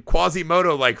fucking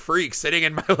Quasimodo like freak sitting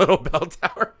in my little bell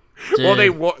tower. Well,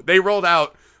 they rolled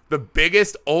out the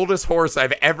biggest, oldest horse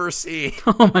I've ever seen.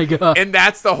 Oh, my God. And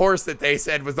that's the horse that they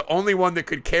said was the only one that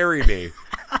could carry me.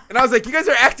 And I was like, you guys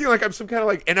are acting like I'm some kind of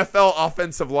like NFL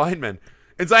offensive lineman.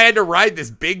 And so I had to ride this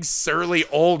big, surly,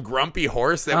 old, grumpy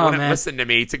horse that wouldn't listen to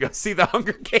me to go see the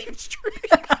Hunger Games tree.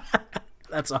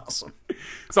 That's awesome.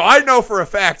 So I know for a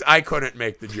fact I couldn't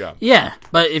make the jump. Yeah,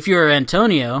 but if you were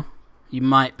Antonio, you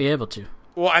might be able to.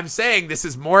 Well, I'm saying this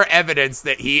is more evidence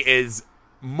that he is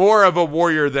more of a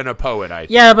warrior than a poet, I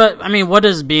think. Yeah, but, I mean, what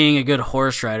does being a good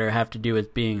horse rider have to do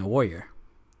with being a warrior?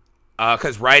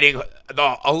 Because riding,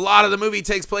 a lot of the movie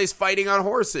takes place fighting on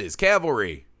horses,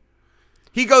 cavalry.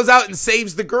 He goes out and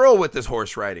saves the girl with his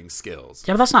horse riding skills.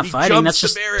 Yeah, but that's not fighting. That's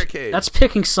just barricades. That's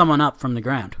picking someone up from the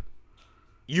ground.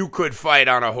 You could fight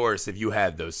on a horse if you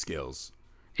had those skills.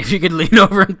 If you could lean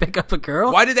over and pick up a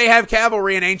girl? Why did they have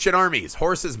cavalry in ancient armies?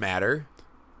 Horses matter.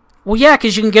 Well, yeah,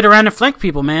 because you can get around and flank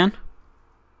people, man.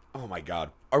 Oh, my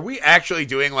God. Are we actually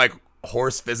doing, like,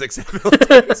 horse physics in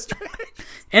military history?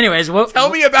 Anyways, Tell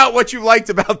me about what you liked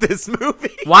about this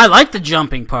movie. Well, I like the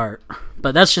jumping part,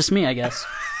 but that's just me, I guess.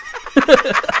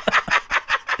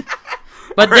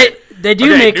 But right. they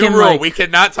do make him rule. like... We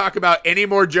cannot talk about any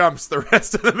more jumps the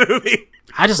rest of the movie.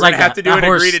 I just We're like gonna have to do an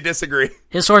horse, agree to disagree.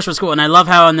 His horse was cool, and I love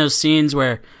how in those scenes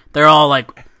where they're all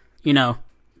like, you know,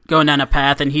 going down a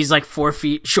path, and he's like 4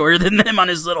 feet shorter than them on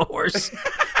his little horse,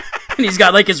 and he's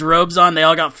got like his robes on. They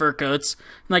all got fur coats.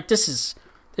 I'm like, this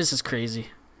is crazy.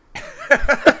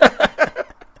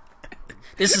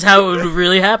 This is how it would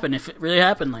really happen if it really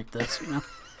happened like this, you know.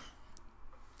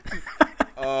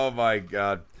 Oh my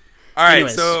God! All right,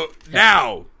 Anyways, so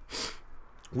now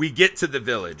we get to the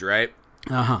village, right?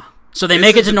 So they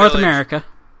make it to North America.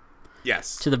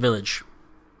 Yes. To the village.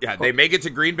 Yeah, they make it to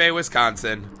Green Bay,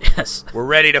 Wisconsin. Yes. We're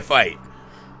ready to fight.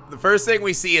 The first thing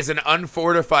we see is an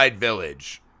unfortified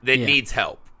village that needs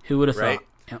help. Who would have right?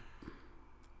 thought?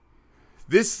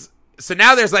 Yep. So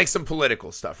now there's like some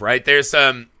political stuff, right? There's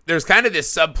kind of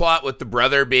this subplot with the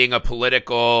brother being a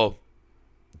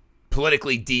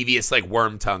politically devious, like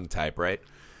worm tongue type, right?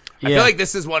 I feel like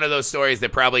this is one of those stories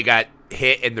that probably got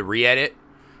hit in the re-edit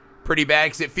pretty bad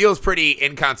because it feels pretty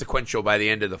inconsequential by the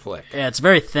end of the flick. Yeah, it's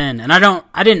very thin, and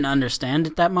I didn't understand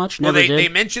it that much. Well, Never did. They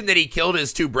mentioned that he killed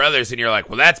his 2 brothers, and you're like,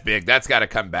 well, that's big. That's got to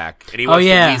come back. And he wants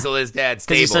to weasel his dad's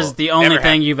stable. Because he says the only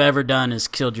thing you've ever done is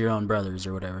killed your own brothers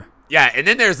or whatever. Yeah, and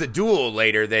then there's a duel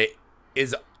later that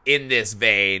is in this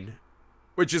vein,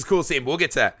 which is cool seeing. We'll get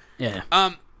to that. Yeah.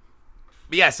 But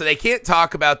yeah, so they can't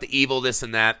talk about the evil, this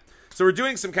and that. So we're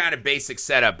doing some kind of basic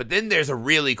setup, but then there's a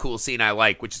really cool scene I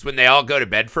like, which is when they all go to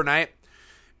bed for night,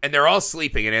 and they're all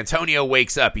sleeping, and Antonio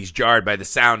wakes up. He's jarred by the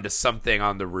sound of something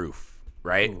on the roof,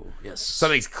 right? Ooh, yes.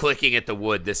 Something's clicking at the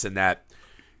wood, this and that.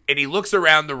 And he looks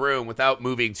around the room without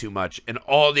moving too much, and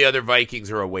all the other Vikings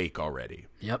are awake already.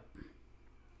 Yep.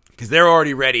 Because they're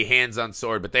already ready, hands on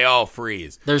sword, but they all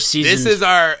freeze. They're seasoned.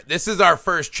 This is our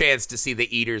first chance to see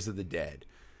the Eaters of the Dead.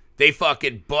 They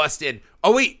fucking bust in.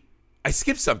 Oh, wait. I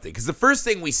skipped something because the first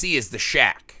thing we see is the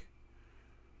shack,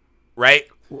 right?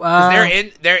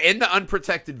 Because they're in the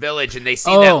unprotected village and they see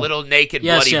that little naked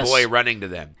bloody boy running to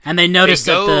them, and they notice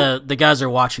that the guys are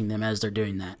watching them as they're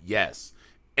doing that. Yes,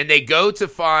 and they go to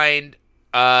find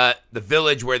the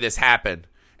village where this happened,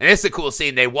 and it's a cool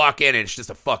scene. They walk in and it's just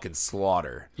a fucking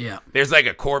slaughter. Yeah, there's like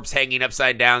a corpse hanging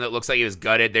upside down that looks like it was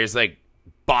gutted. There's like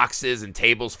boxes and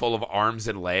tables full of arms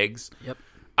and legs. Yep.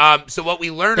 So what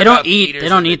we learn they about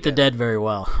don't eat the dead very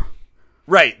well.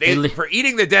 Right. For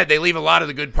eating the dead, they leave a lot of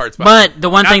the good parts behind. But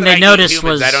the one thing they noticed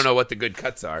was I don't know what the good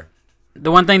cuts are. The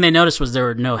one thing they noticed was there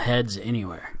were no heads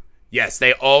anywhere. Yes,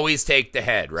 they always take the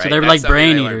head, right? So they're like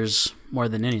brain eaters more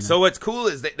than anything. So what's cool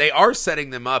is that they are setting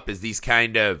them up as these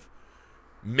kind of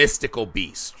mystical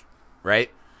beasts, right?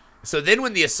 So then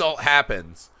when the assault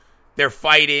happens, they're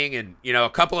fighting, and a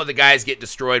couple of the guys get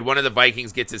destroyed. One of the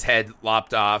Vikings gets his head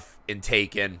lopped off and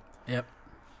taken. Yep.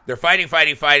 They're fighting.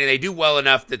 They do well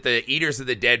enough that the Eaters of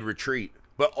the Dead retreat.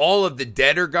 But all of the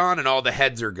dead are gone and all the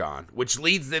heads are gone, which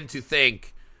leads them to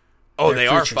think Oh, They're they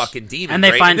are creatures. fucking demons, And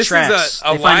they right? find this tracks. is a They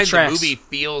find line the tracks. movie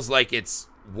feels like it's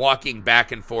walking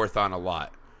back and forth on a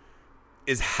lot.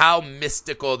 Is how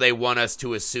mystical they want us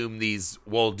to assume these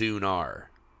Wuldoon are.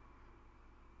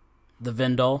 The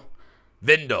Vindal.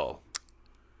 Vindal.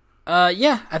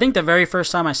 Yeah, I think the very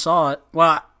first time I saw it,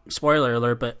 well, spoiler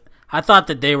alert, but I thought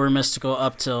that they were mystical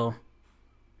up till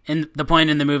in the point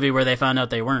in the movie where they found out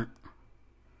they weren't.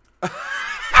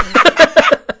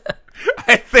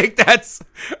 I think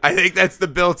that's the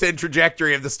built-in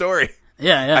trajectory of the story.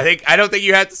 Yeah. I don't think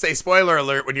you have to say spoiler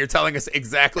alert when you're telling us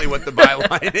exactly what the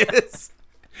byline is.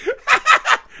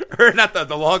 Or not the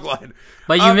log line.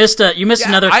 But you missed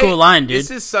another cool line, dude.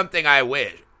 This is something I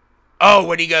wish. Oh,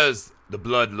 when he goes, the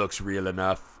blood looks real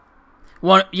enough.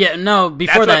 Well, yeah, no,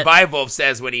 before That's that. what Bivulf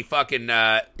says when he fucking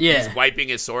Yeah. he's wiping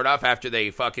his sword off after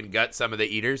they fucking gut some of the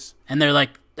eaters. And they're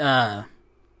like, I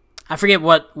forget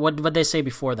what they say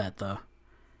before that, though.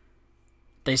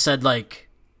 They said, like,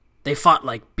 they fought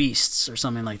like beasts or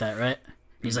something like that, right?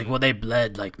 He's like, well, they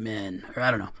bled like men. Or I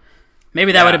don't know.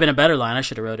 Maybe that would have been a better line. I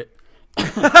should have wrote it.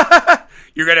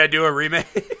 You're going to do a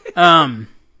remake?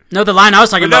 No, the line I was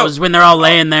talking no. about was when they're all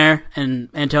laying there and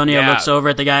Antonio Yeah. looks over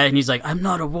at the guy and he's like, I'm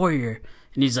not a warrior.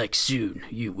 And he's like, soon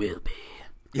you will be.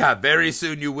 Yeah, very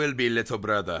soon you will be, little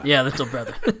brother. Yeah, little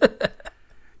brother.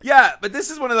 Yeah, but this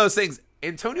is one of those things.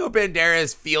 Antonio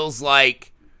Banderas feels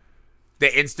like the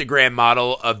Instagram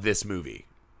model of this movie,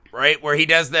 right? Where he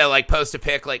does the, like, post a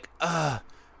pic, like, I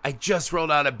just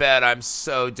rolled out of bed. I'm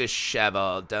so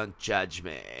disheveled. Don't judge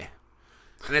me.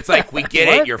 And it's like, we get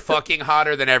it. You're fucking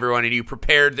hotter than everyone, and you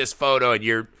prepared this photo,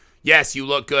 and yes, you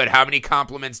look good. How many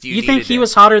compliments do you need? You think he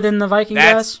was hotter than the Viking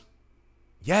guys?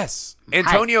 Yes.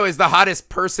 Antonio is the hottest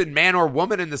person, man or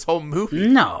woman, in this whole movie.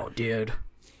 No, dude.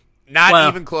 Not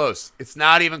even close. It's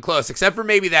not even close, except for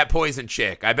maybe that poison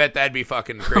chick. I bet that'd be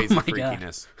fucking crazy my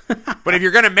freakiness. But if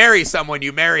you're going to marry someone,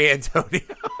 you marry Antonio.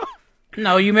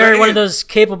 No, you marry one of those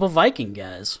capable Viking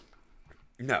guys.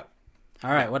 No.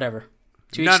 All right, whatever.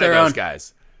 To each None of their those own.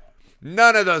 guys.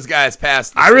 None of those guys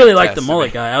passed the I really sniff like test the to mullet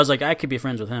me. guy. I was like, I could be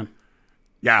friends with him.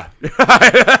 Yeah.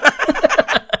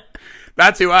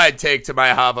 That's who I'd take to my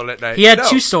hovel at night. He had No.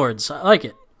 2 swords. I like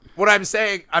it. What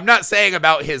I'm not saying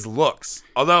about his looks.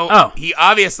 Although he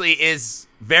obviously is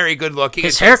very good looking.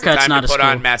 His It takes the haircut's time not to as put cool.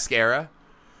 on mascara.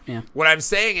 Yeah. What I'm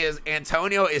saying is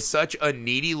Antonio is such a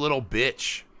needy little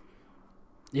bitch.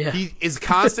 Yeah. He is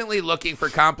constantly looking for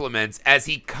compliments as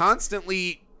he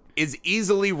constantly is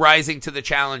easily rising to the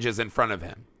challenges in front of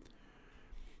him.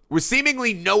 With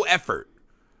seemingly no effort.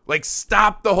 Like,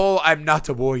 stop the whole, I'm not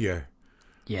a warrior.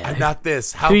 Yeah. I'm not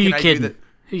this. How Who can you I kidding? do that?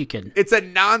 Who you kidding? It's a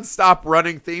nonstop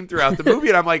running theme throughout the movie.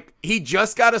 And I'm like, he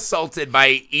just got assaulted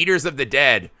by Eaters of the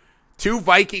Dead. 2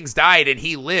 Vikings died and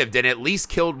he lived and at least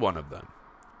killed one of them.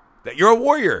 That you're a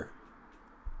warrior.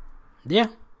 Yeah.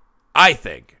 I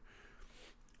think.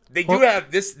 They do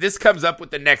have this. This comes up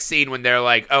with the next scene when they're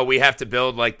like, "Oh, we have to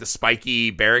build like the spiky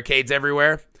barricades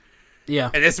everywhere." Yeah.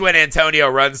 And this is when Antonio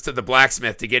runs to the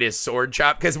blacksmith to get his sword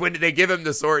chopped. Because when they give him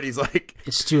the sword, he's like,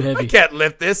 It's too "I heavy. can't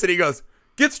lift this," and he goes,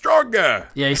 "Get stronger."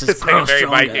 Yeah, he says, it's like a "Grow very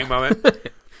stronger." Viking moment.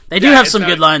 They do Yeah, have it's some not-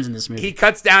 good lines in this movie. He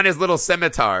cuts down his little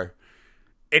scimitar,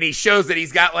 and he shows that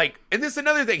he's got like. And this is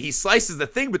another thing. He slices the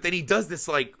thing, but then he does this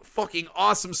like fucking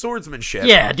awesome swordsmanship.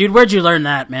 Yeah, dude, where'd you learn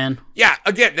that, man? Yeah,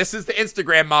 again, this is the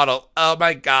Instagram model. Oh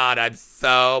my god, I'm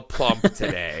so plump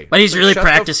today. But he's really Shut the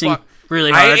practicing fuck-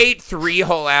 really hard. I ate 3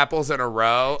 whole apples in a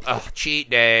row. Ugh, cheat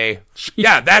day.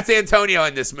 Yeah, that's Antonio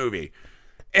in this movie.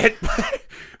 And,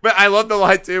 but I love the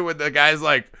line too when the guy's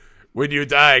like, "When you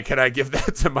die, can I give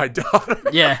that to my daughter?"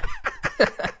 Yeah.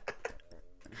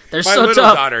 They're My so little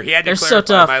tough. daughter. He had to They're clarify, so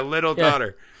tough. my little Yeah.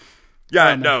 daughter.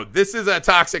 Yeah, Oh, no. no, this is a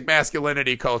toxic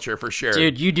masculinity culture for sure.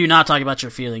 Dude, you do not talk about your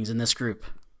feelings in this group.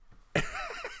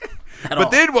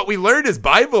 But then what we learned is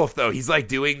Bivulf, though. He's like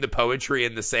doing the poetry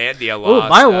in the sand, the Allah Oh,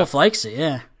 stuff. Beowulf likes it,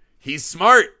 yeah. He's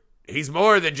smart. He's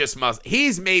more than just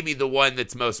He's maybe the one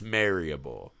that's most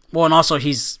marryable. Well, and also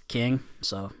he's king,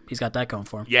 so he's got that going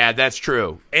for him. Yeah, that's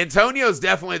true. Antonio's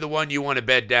definitely the one you want to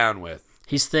bed down with.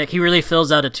 He's thick. He really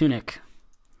fills out a tunic.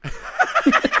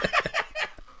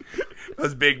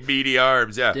 Those big meaty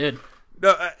arms, yeah. Dude.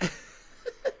 No,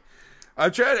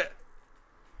 I'm trying to.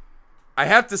 I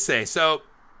have to say, so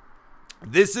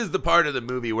this is the part of the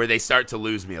movie where they start to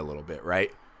lose me a little bit,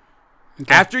 right?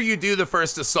 Okay. After you do the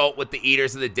first assault with the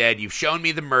Eaters of the Dead, you've shown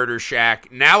me the murder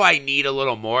shack. Now I need a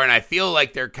little more, and I feel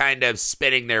like they're kind of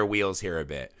spinning their wheels here a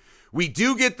bit. We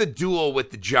do get the duel with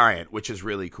the giant, which is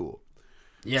really cool.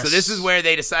 Yes. So this is where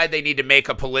they decide they need to make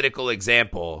a political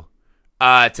example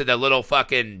to the little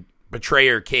fucking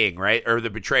betrayer king, right? Or the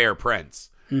betrayer prince.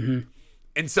 Mm-hmm.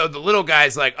 And so the little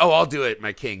guy's like, "Oh, I'll do it,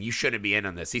 my king. You shouldn't be in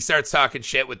on this." He starts talking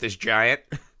shit with this giant.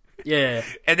 Yeah.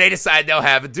 And they decide they'll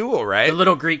have a duel, right? The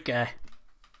little Greek guy.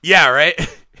 Yeah, right?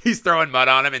 He's throwing mud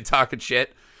on him and talking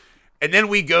shit. And then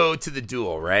we go to the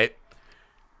duel, right?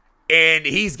 And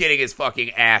he's getting his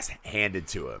fucking ass handed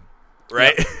to him,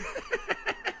 right? Yep.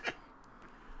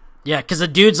 Yeah, because the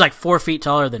dude's like 4 feet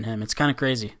taller than him. It's kind of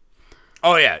crazy.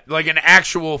 Oh, yeah. Like an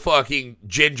actual fucking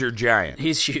ginger giant.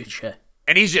 He's huge, yeah.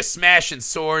 And he's just smashing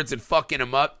swords and fucking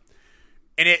him up.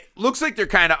 And it looks like they're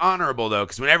kind of honorable, though,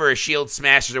 because whenever a shield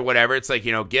smashes or whatever, it's like,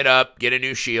 get up, get a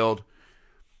new shield.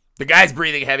 The guy's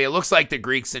breathing heavy. It looks like the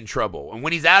Greek's in trouble. And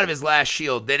when he's out of his last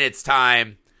shield, then it's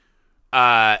time.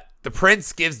 The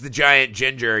prince gives the giant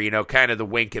ginger, kind of the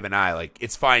wink of an eye. Like,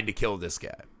 it's fine to kill this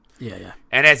guy. Yeah.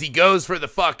 And as he goes for the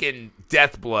fucking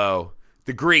death blow,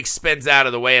 the Greek spins out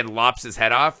of the way and lops his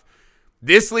head off.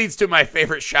 This leads to my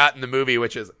favorite shot in the movie,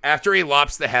 which is after he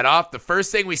lops the head off, the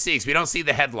first thing we see is we don't see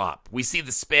the head lop. We see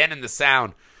the spin and the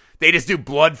sound. They just do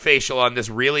blood facial on this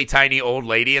really tiny old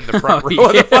lady in the front row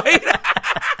of the fight.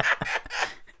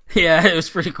 Yeah, it was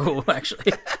pretty cool,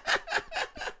 actually.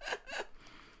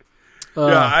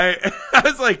 Yeah, I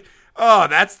was like, oh,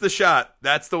 that's the shot.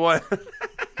 That's the one.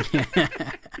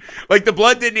 Like, the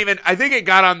blood didn't even, I think it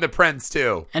got on the prince,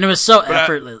 too. And it was so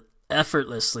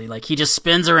effortlessly. Like, he just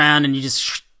spins around and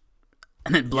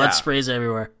and then blood sprays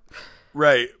everywhere.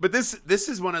 Right. But this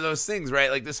is one of those things, right?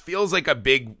 Like, this feels like a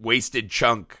big wasted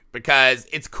chunk because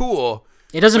it's cool.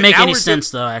 It doesn't make any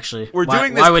sense, though, actually. We're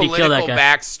doing this political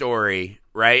backstory,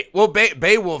 right? Well,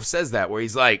 Beowulf says that, where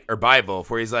he's like, or Beowulf,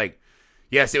 where he's like,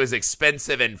 yes, it was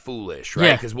expensive and foolish,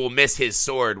 right? Because we'll miss his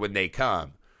sword when they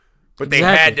come. But they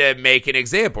had to make an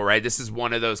example, right? This is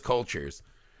one of those cultures.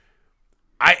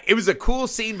 It was a cool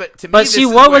scene, but to me, but see,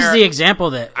 what was the example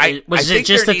that was it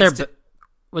just that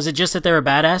was it just that they were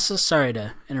badasses? Sorry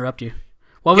to interrupt you.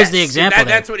 What was the example?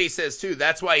 That's what he says too.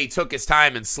 That's why he took his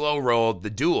time and slow rolled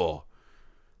the duel,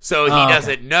 so he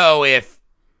doesn't know if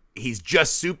he's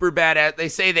just super bad at. They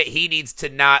say that he needs to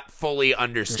not fully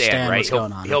understand,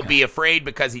 right? He'll be afraid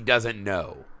because he doesn't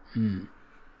know.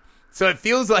 So it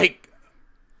feels like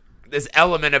this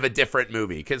element of a different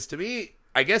movie, because to me,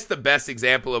 I guess the best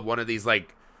example of one of these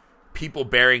like people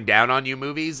bearing down on you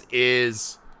movies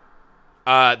is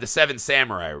the Seven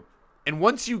Samurai. And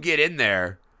once you get in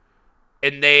there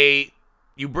and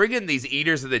you bring in these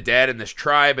Eaters of the Dead and this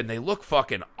tribe, and they look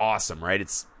fucking awesome, right?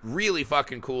 It's really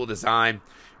fucking cool design.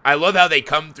 I love how they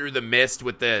come through the mist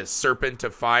with the serpent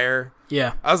of fire.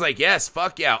 Yeah. I was like, yes,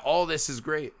 fuck yeah, all this is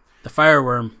great. The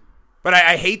fireworm. But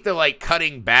I hate the like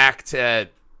cutting back to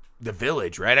the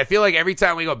village, right? I feel like every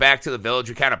time we go back to the village,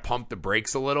 we kind of pump the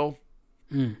brakes a little.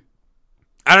 I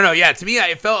don't know. Yeah, to me,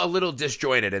 it felt a little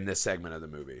disjointed in this segment of the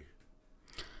movie.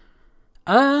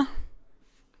 Well,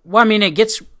 I mean, it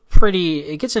gets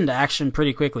into action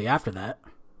pretty quickly after that.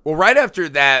 Well, right after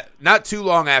that, not too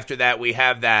long after that, we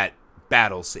have that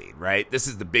battle scene, right? This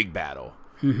is the big battle.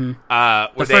 Mm-hmm.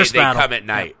 Where they come at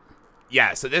night. Yep.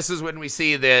 Yeah, so this is when we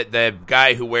see the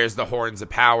guy who wears the horns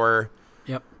of power.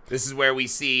 Yep. This is where we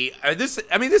see this.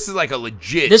 I mean, this is like a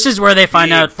legit. This is where they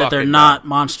find out that they're not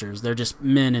monsters; they're just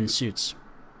men in suits.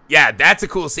 Yeah, that's a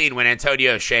cool scene when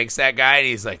Antonio shanks that guy, and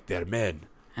he's like, "They're men."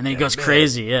 And then he goes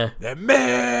crazy. Yeah, they're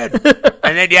men.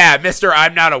 And then Mr.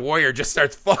 I'm Not a Warrior just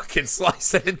starts fucking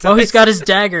slicing into. Oh, he's got his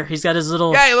dagger. He's got his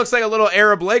little. Yeah, he looks like a little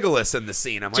Arab Legolas in the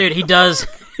scene. I'm dude, he does.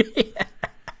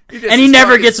 And he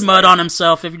never gets mud on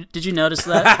himself. Did you notice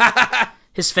that?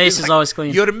 His face is always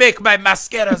clean. You'll make my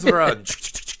mascaras run.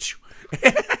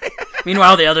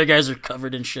 Meanwhile, the other guys are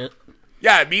covered in shit.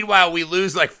 Yeah, meanwhile, we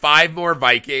lose like 5 more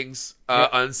Vikings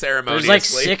unceremoniously.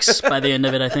 There's like 6 by the end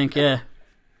of it, I think, yeah.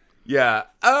 Yeah.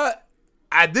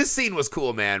 This scene was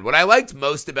cool, man. What I liked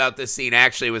most about this scene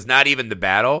actually was not even the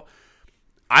battle.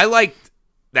 I liked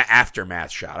the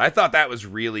aftermath shot. I thought that was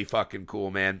really fucking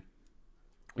cool, man.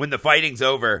 When the fighting's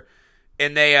over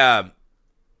and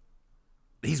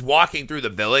he's walking through the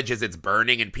village as it's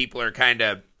burning and people are kind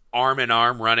of arm in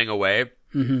arm running away.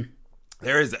 Mm-hmm.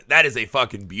 That is a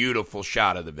fucking beautiful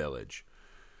shot of the village.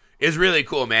 It's really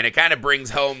cool, man. It kind of brings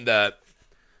home the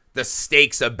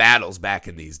stakes of battles back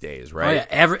in these days, right?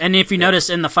 Oh, yeah. And if you notice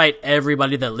in the fight,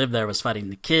 everybody that lived there was fighting.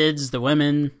 The kids, the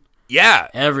women. Yeah.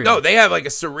 Everyone. No, they have like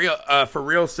a for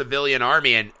real civilian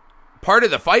army. And part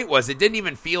of the fight was it didn't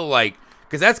even feel like,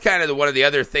 because that's kind of one of the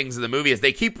other things in the movie is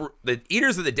the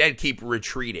Eaters of the Dead keep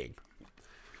retreating.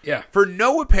 Yeah. For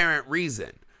no apparent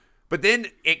reason. But then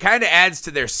it kind of adds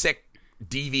to their sick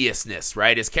deviousness,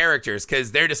 right, as characters,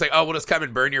 because they're just like, oh, we'll just come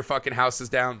and burn your fucking houses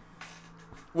down.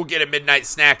 We'll get a midnight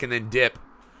snack and then dip.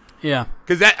 Yeah.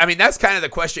 Because that's kind of the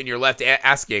question you're left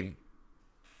asking.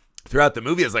 throughout the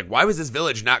movie. I was like, why was this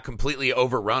village not completely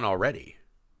overrun already?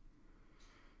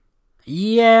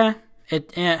 Yeah,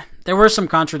 there were some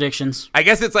contradictions. I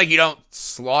guess it's like you don't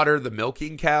slaughter the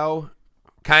milking cow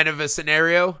kind of a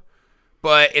scenario.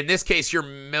 But in this case, your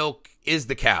milk is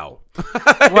the cow.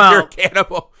 Well, you're a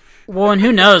cannibal. Well, and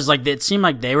who knows? Like, it seemed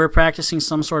like they were practicing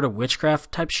some sort of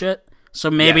witchcraft type shit.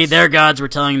 So maybe their gods were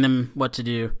telling them what to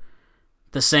do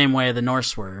the same way the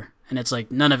Norse were. And it's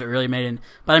like, none of it really made it.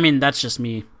 But I mean, that's just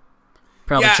me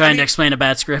probably trying to explain a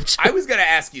bad script. I was going to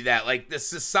ask you that. Like, the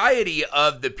society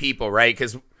of the people, right?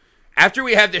 Because after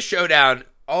we have this showdown,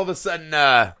 all of a sudden,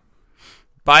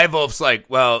 Beowulf's like,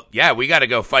 well, yeah, we got to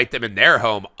go fight them in their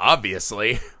home,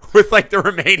 obviously. With like the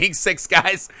remaining 6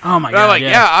 guys. Oh my and god! I'm like,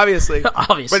 yeah obviously.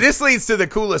 Obviously. But this leads to the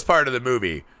coolest part of the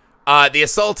movie. The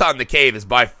assault on the cave is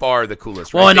by far the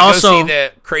coolest. Right? Well, and they also go see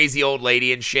the crazy old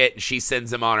lady and shit, and she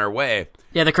sends him on her way.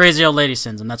 Yeah, the crazy old lady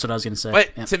sends him. That's what I was going to say.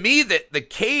 But to me, the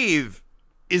cave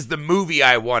is the movie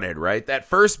I wanted. Right, that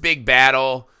first big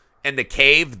battle and the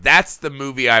cave. That's the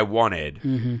movie I wanted.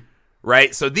 Mm-hmm.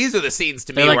 Right. So these are the scenes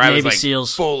to me like where I Navy was like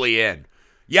SEALs. fully in.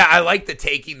 Yeah, I like the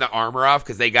taking the armor off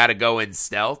because they got to go in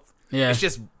stealth. Yeah. It's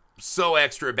just so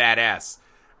extra badass.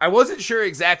 I wasn't sure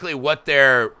exactly what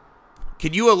their...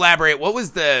 Can you elaborate? What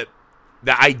was the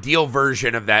ideal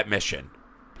version of that mission?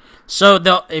 So,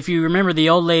 if you remember, the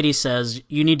old lady says,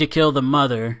 you need to kill the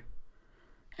mother.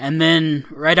 And then,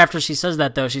 right after she says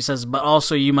that, though, she says, but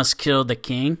also you must kill the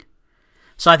king.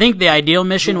 So I think the ideal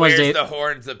mission was... Where's the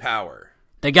horns of power?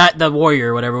 They got the warrior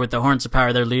or whatever with the horns of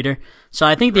power, their leader. So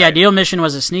I think the ideal mission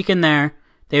was to sneak in there.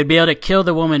 They would be able to kill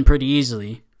the woman pretty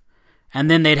easily. And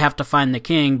then they'd have to find the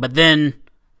king. But then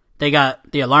they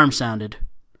got the alarm sounded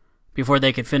before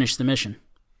they could finish the mission.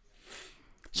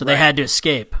 So they had to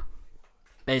escape,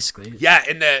 basically. Yeah,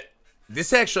 and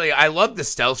this actually, I love the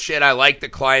stealth shit. I like the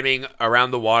climbing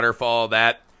around the waterfall,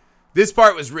 that. This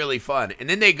part was really fun. And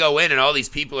then they go in and all these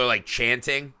people are like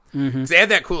chanting. Mm-hmm. They had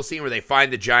that cool scene where they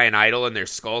find the giant idol and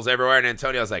there's skulls everywhere. And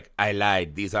Antonio's like, I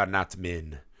lied. These are not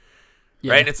men.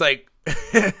 Yeah. Right? And it's like...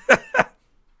 It's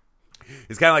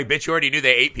kind of like, bitch, you already knew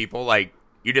they ate people. Like,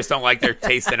 you just don't like their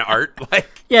taste in art.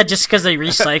 Like, yeah, just because they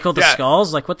recycle the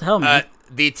skulls. Like, what the hell, man?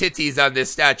 The titties on this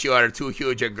statue are too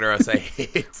huge and gross. I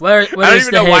hate. Where I don't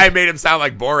even know why I made him sound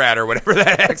like Borat or whatever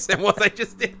that accent was I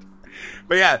just did.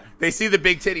 But yeah, they see the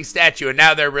big titty statue and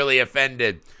now they're really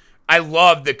offended. I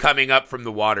love the coming up from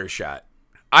the water shot.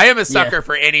 I am a sucker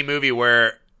for any movie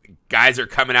where guys are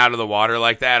coming out of the water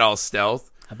like that, all stealth.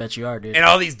 I bet you are, dude. And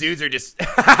all these dudes are just,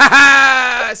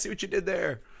 I see what you did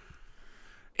there.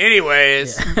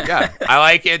 Anyways, yeah, I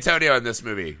like Antonio in this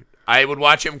movie. I would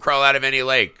watch him crawl out of any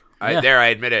lake. I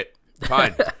admit it.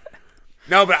 Fine.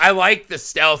 No, but I like the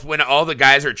stealth when all the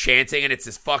guys are chanting and it's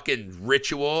this fucking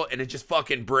ritual and it just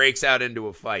fucking breaks out into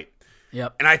a fight.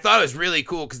 Yep. And I thought it was really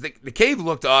cool because the cave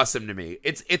looked awesome to me.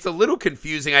 It's a little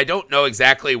confusing. I don't know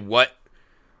exactly what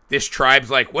this tribe's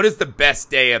like. What does the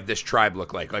best day of this tribe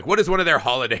look like? Like, what does one of their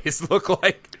holidays look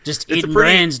like? Just eating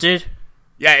brains, dude.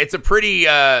 Yeah, it's a pretty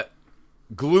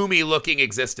gloomy-looking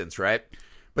existence, right?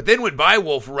 But then when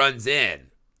Beowulf runs in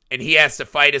and he has to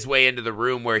fight his way into the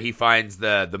room where he finds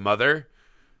the mother,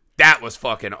 that was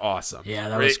fucking awesome. Yeah,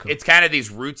 that was cool. It's kind of these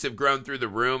roots have grown through the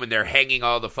room and they're hanging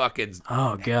all the fucking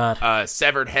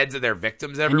severed heads of their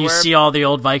victims everywhere. And you see all the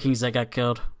old Vikings that got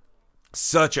killed.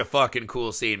 Such a fucking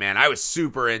cool scene, man. I was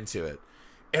super into it.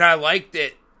 And I liked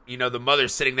it, the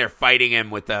mother's sitting there fighting him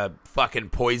with a fucking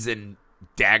poison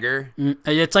dagger.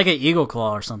 It's like an eagle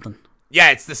claw or something.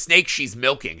 Yeah, it's the snake she's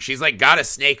milking. She's like got a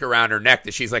snake around her neck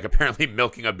that she's like apparently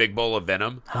milking a big bowl of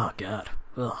venom. Oh, God.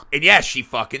 Ugh. And yeah, she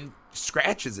fucking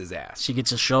scratches his ass. She gets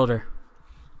his shoulder.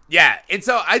 Yeah, and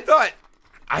so I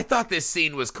thought this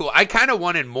scene was cool. I kind of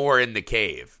wanted more in the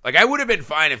cave. Like, I would have been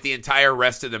fine if the entire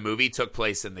rest of the movie took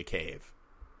place in the cave.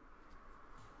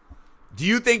 Do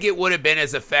you think it would have been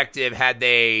as effective had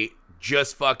they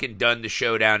just fucking done the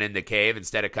showdown in the cave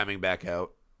instead of coming back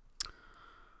out?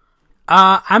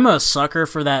 I'm a sucker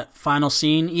for that final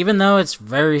scene, even though it's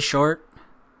very short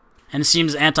and it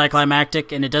seems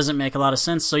anticlimactic and it doesn't make a lot of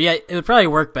sense. So yeah, it would probably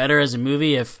work better as a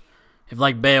movie if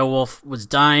like Beowulf was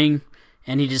dying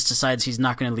and he just decides he's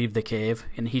not going to leave the cave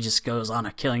and he just goes on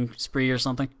a killing spree or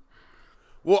something.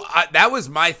 Well, that was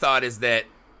my thought, is that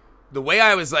the way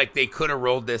I was like, they could have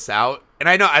rolled this out. And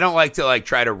I know I don't like to like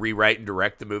try to rewrite and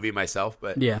direct the movie myself,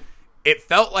 but yeah, it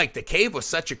felt like the cave was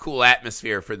such a cool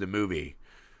atmosphere for the movie.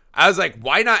 I was like,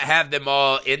 why not have them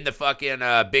all in the fucking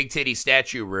big titty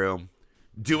statue room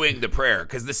doing the prayer?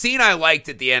 Because the scene I liked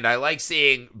at the end, I like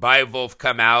seeing Beowulf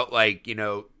come out like,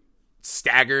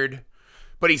 staggered,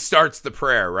 but he starts the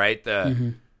prayer, right?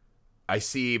 I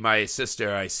see my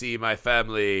sister, I see my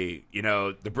family, you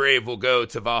know, the brave will go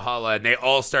to Valhalla, and they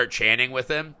all start chanting with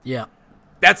him. Yeah.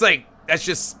 That's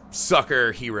just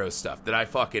sucker hero stuff that I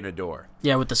fucking adore.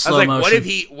 Yeah, with the I was slow like,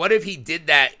 motion. what if he did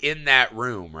that in that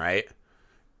room, right?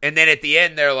 And then at the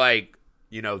end, they're like,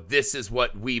 you know, this is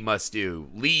what we must do.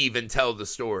 Leave and tell the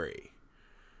story.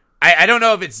 I don't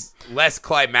know if it's less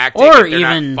climactic Or if they're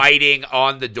even not fighting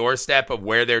on the doorstep of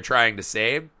where they're trying to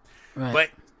save. right. But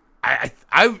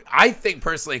I think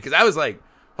personally, because I was like,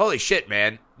 holy shit,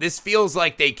 man, this feels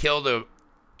like they killed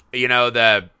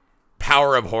the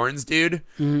Power of Horns dude,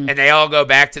 and they all go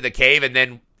back to the cave, and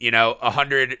then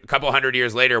a couple hundred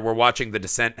years later, we're watching the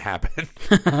descent happen.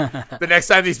 The next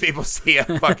time these people see a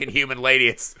fucking human lady,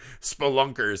 it's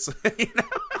spelunkers.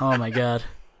 Oh my god.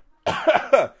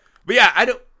 But yeah, I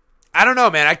don't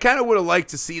know, man. I kind of would have liked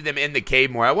to see them in the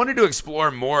cave more. I wanted to explore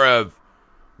more of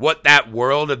what that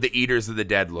world of the Eaters of the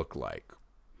Dead looked like.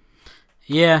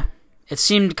 Yeah. It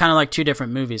seemed kind of like two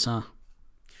different movies, huh?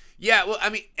 Yeah, well, I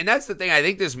mean, and that's the thing. I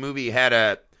think this movie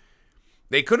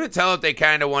they couldn't tell if they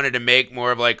kind of wanted to make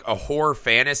more of like a horror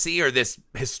fantasy or this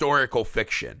historical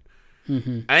fiction.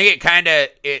 Mm-hmm. I think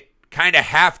it kind of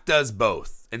half does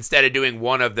both instead of doing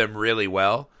one of them really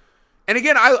well. And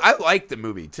again, I like the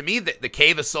movie. To me, the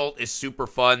cave assault is super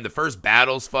fun. The first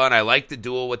battle's fun. I like the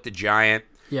duel with the giant.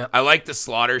 Yeah. I like the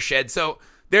slaughter shed. So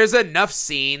there's enough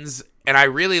scenes, and I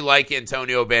really like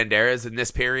Antonio Banderas in this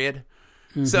period.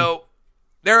 Mm-hmm. So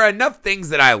there are enough things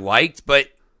that I liked, but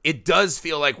it does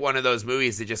feel like one of those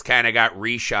movies that just kind of got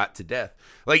reshot to death.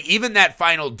 Like, even that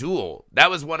final duel, that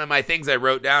was one of my things I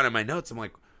wrote down in my notes. I'm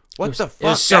like, what the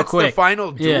fuck? So That's quick. The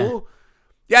final duel?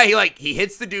 Yeah, he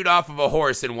hits the dude off of a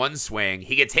horse in one swing.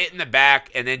 He gets hit in the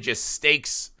back and then just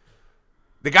stakes.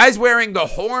 The guy's wearing the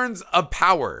horns of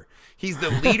power. He's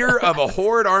the leader of a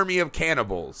horde army of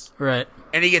cannibals. Right.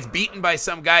 And he gets beaten by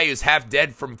some guy who's half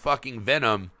dead from fucking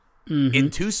venom in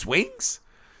 2 swings?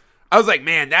 I was like,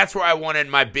 man, that's where I wanted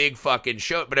my big fucking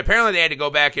show. But apparently they had to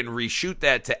go back and reshoot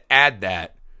that to add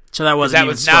that. So that wasn't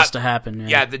even supposed to happen.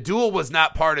 Yeah, the duel was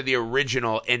not part of the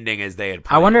original ending as they had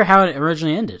planned. I wonder how it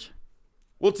originally ended.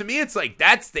 Well, to me, it's like,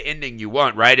 that's the ending you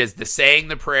want, right? Is the saying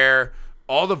the prayer,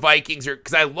 all the Vikings are...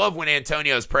 Because I love when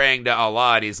Antonio's praying to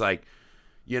Allah, and he's like,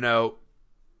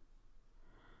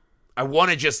 I want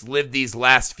to just live these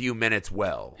last few minutes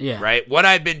well, right? What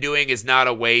I've been doing is not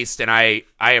a waste, and I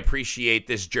appreciate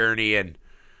this journey and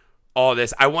all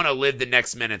this. I want to live the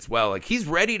next minutes well. Like, he's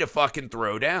ready to fucking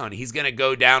throw down. He's going to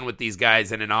go down with these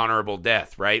guys in an honorable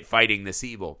death, right? Fighting this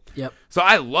evil. Yep. So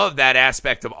I love that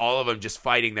aspect of all of them just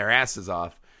fighting their asses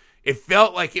off. It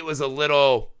felt like it was a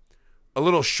little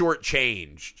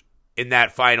shortchanged in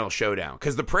that final showdown,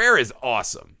 because the prayer is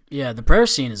awesome. Yeah, the prayer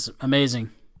scene is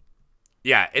amazing.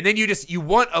 Yeah, and then you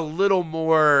want a little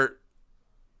more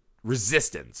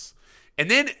resistance.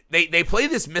 And then they play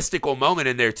this mystical moment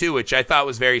in there too, which I thought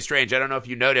was very strange. I don't know if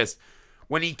you noticed.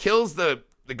 When he kills the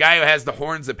guy who has the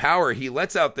horns of power, he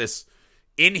lets out this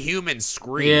inhuman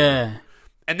scream. Yeah.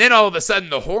 And then all of a sudden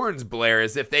the horns blare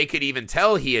as if they could even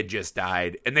tell he had just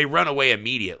died, and they run away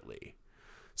immediately.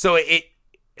 So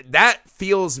that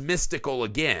feels mystical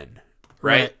again,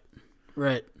 right?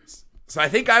 Right. So I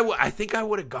think I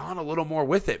would have gone a little more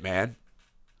with it, man.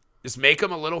 Just make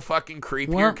them a little fucking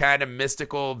creepier, kind of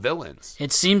mystical villains.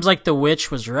 It seems like the witch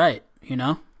was right,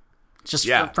 Just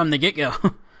from the get-go.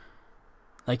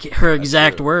 Like her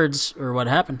exact words or what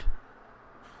happened.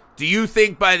 Do you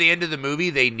think by the end of the movie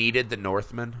they needed the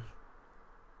Northman?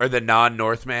 Or the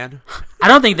non-Northman? I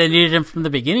don't think they needed him from the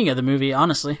beginning of the movie,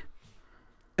 honestly.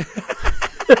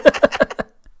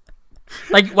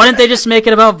 Like, why didn't they just make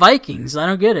it about Vikings? I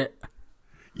don't get it.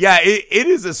 Yeah, it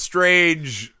is a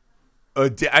strange...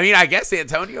 I mean, I guess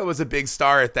Antonio was a big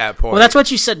star at that point. Well, that's what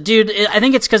you said, dude. I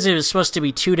think it's because it was supposed to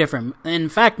be two different... In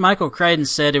fact, Michael Crichton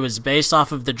said it was based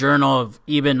off of the journal of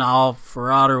Ibn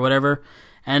al-Farad or whatever,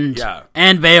 and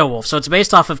Beowulf. So it's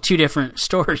based off of two different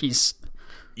stories.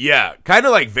 Yeah, kind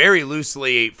of like very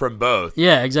loosely from both.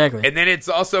 Yeah, exactly. And then it's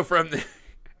also from the...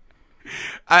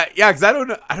 because I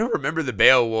don't remember the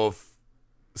Beowulf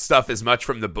stuff as much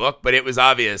from the book, but it was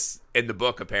obvious in the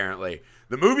book, apparently.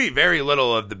 The movie, very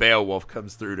little of the Beowulf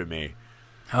comes through to me.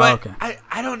 But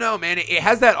I don't know, man. It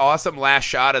has that awesome last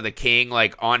shot of the king,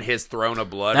 like, on his throne of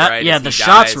blood, right? Yeah, the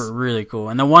shots were really cool,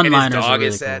 and the one-liners were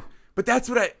really cool. But that's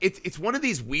what it's one of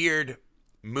these weird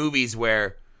movies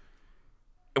where,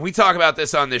 and we talk about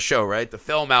this on this show, right? The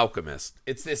film Alchemist.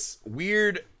 It's this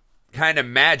weird kind of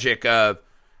magic of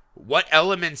what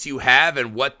elements you have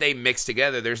and what they mix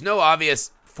together. There's no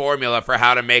obvious formula for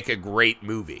how to make a great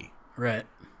movie. Right.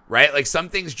 Like, some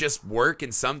things just work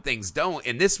and some things don't.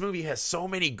 And this movie has so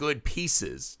many good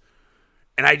pieces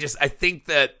And I think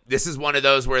that this is one of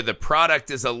those where the product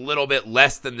is a little bit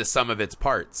less than the sum of its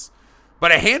parts.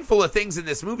 But a handful of things in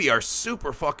this movie are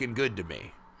super fucking good to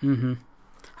me. Mm-hmm.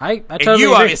 I totally and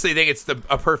you agree. obviously think it's a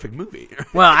perfect movie.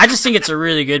 Well, I just think it's a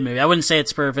really good movie. I wouldn't say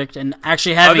it's perfect. And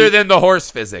actually having... Other than the horse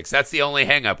physics. That's the only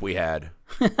hang-up we had.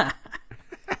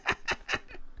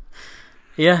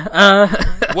 Yeah.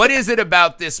 What is it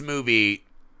about this movie?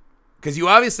 Because you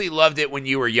obviously loved it when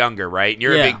you were younger, right? And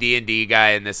you're a big D&D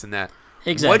guy and this and that.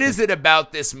 Exactly. What is it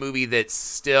about this movie that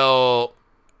still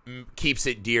keeps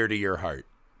it dear to your heart?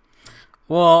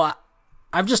 Well,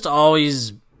 I've just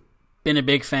always been a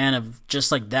big fan of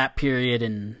just like that period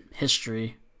in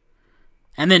history.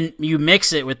 And then you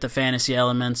mix it with the fantasy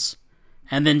elements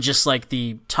and then just like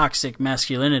the toxic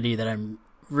masculinity that I'm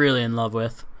really in love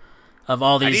with of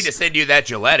all these. I need to send you that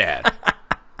Gillette ad.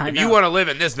 If you want to live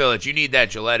in this village, you need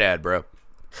that Gillette ad, bro.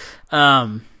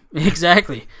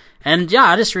 Exactly. And yeah,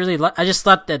 I just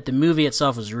thought that the movie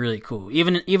itself was really cool.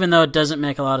 Even though it doesn't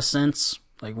make a lot of sense.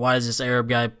 Like, why is this Arab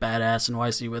guy badass and why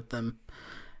is he with them?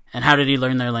 And how did he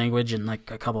learn their language in like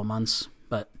a couple months?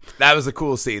 But that was a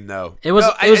cool scene, though. It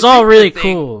was all really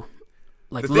cool.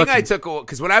 Like, the thing I took,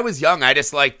 because when I was young, I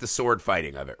just liked the sword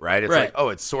fighting of it, right? It's like, oh,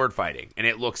 it's sword fighting, and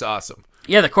it looks awesome.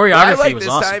 Yeah, the choreography was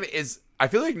awesome. Time is, I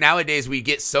feel like nowadays we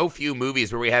get so few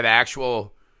movies where we have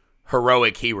actual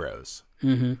heroic heroes.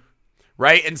 Mm-hmm.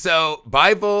 Right? And so,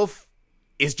 Beowulf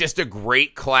is just a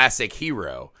great classic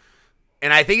hero.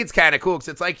 And I think it's kind of cool because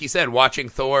it's like you said, watching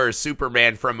Thor or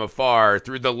Superman from afar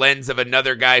through the lens of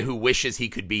another guy who wishes he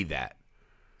could be that.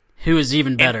 Who is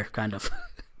even better, kind of.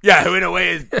 Yeah, who in a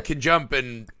way can jump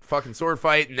and fucking sword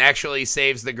fight and actually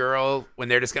saves the girl when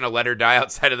they're just going to let her die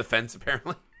outside of the fence,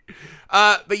 apparently.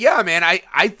 But yeah, man,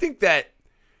 I think that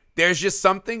there's just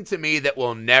something to me that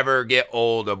will never get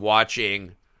old of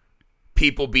watching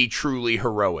people be truly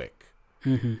heroic.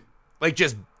 Mm-hmm. Like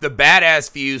just the badass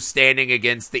few standing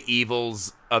against the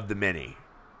evils of the many.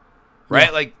 Right?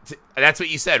 Yeah. Like, that's what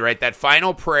you said, right? That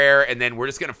final prayer, and then we're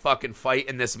just going to fucking fight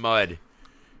in this mud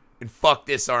and fuck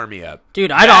this army up.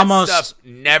 Dude, that stuff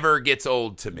never gets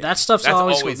old to me. That stuff's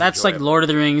always cool. That's enjoyable. like Lord of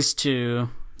the Rings too.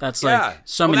 That's like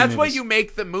so many that's movies. why you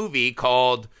make the movie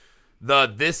called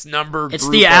this number It's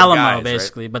group the of Alamo, guys,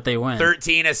 basically, right? but they win.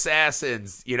 13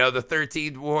 Assassins, the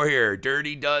 13th Warrior,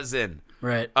 Dirty Dozen.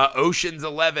 Right. Ocean's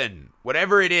 11,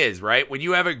 whatever it is, right? When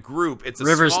you have a group, it's a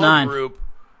Rivers small 9. group.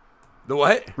 The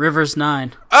what? Rivers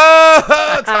 9.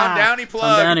 Oh, Tom Downey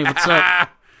plug. Tom Downey, what's up?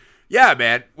 Yeah,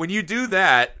 man. When you do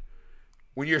that,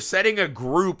 when you're setting a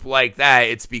group like that,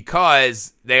 it's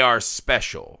because they are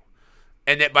special.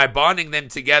 And that by bonding them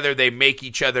together, they make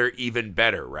each other even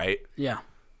better, right? Yeah.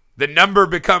 The number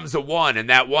becomes a 1, and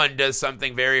that 1 does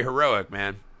something very heroic,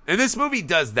 man. And this movie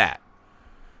does that.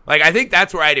 Like, I think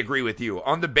that's where I'd agree with you.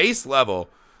 On the base level,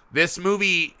 this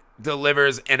movie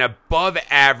delivers an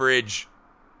above-average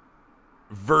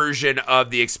version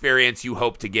of the experience you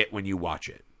hope to get when you watch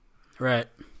it. Right.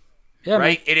 Yeah,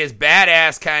 right? man. It is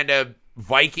badass kind of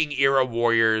Viking-era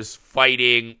warriors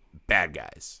fighting bad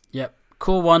guys. Yep.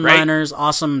 Cool one-liners,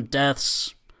 awesome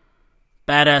deaths,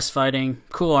 badass fighting,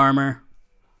 cool armor.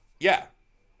 Yeah.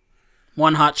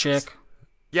 One hot chick.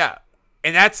 Yeah.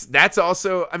 And that's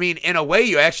also, I mean, in a way,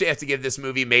 you actually have to give this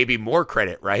movie maybe more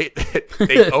credit, right?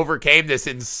 They overcame this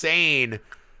insane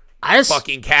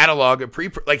fucking catalog of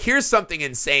like, here's something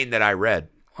insane that I read.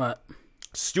 What?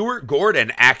 Stuart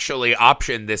Gordon actually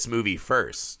optioned this movie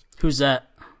first. Who's that?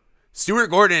 Stuart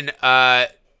Gordon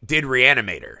did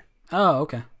Reanimator. Oh,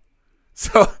 okay.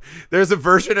 So there's a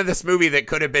version of this movie that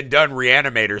could have been done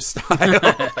Reanimator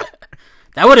style.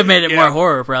 That would have made it more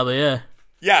horror, probably, yeah.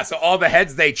 Yeah, so all the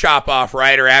heads they chop off,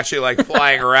 right, are actually like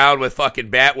flying around with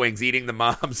fucking bat wings eating the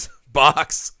mom's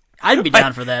box. I'd be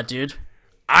down for that, dude.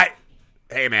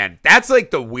 Hey, man, that's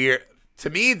like the weird... To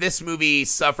me, this movie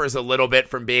suffers a little bit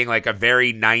from being like a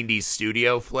very 90s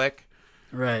studio flick.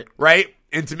 Right. Right?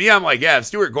 And to me, I'm like, yeah, if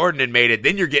Stuart Gordon had made it,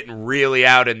 then you're getting really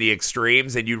out in the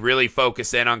extremes and you'd really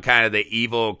focus in on kind of the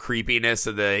evil creepiness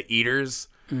of the eaters.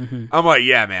 Mm-hmm. I'm like,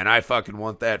 yeah, man, I fucking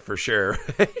want that for sure.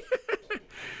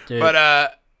 Dude. But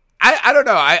I don't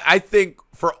know. I think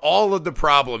for all of the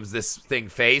problems this thing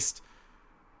faced,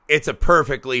 it's a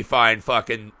perfectly fine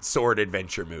fucking sword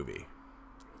adventure movie.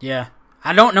 Yeah.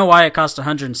 I don't know why it cost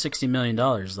 $160 million,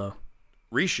 though.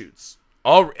 Reshoots.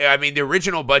 The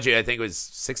original budget, I think, was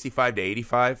 65 to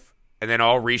 85, and then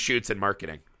all reshoots and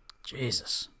marketing.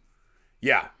 Jesus.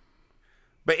 Yeah.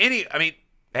 But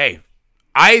hey,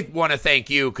 I want to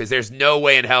thank you because there's no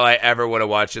way in hell I ever would have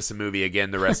watched this movie again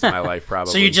the rest of my life,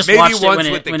 probably. So you just maybe watched once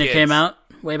it with the when it kids. came out?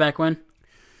 Way back when?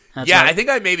 I think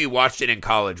I maybe watched it in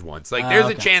college once. Like, there's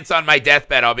a chance on my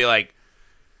deathbed I'll be like,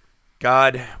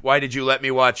 God, why did you let me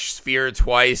watch Sphere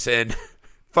twice and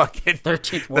fucking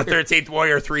 13th the Warrior. 13th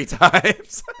Warrior 3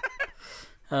 times?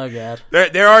 Oh, God.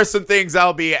 There are some things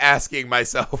I'll be asking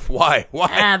myself. Why?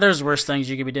 There's worse things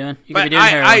you could be doing. You could But be doing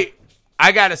heroin.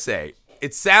 I gotta say,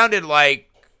 it sounded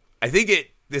like, I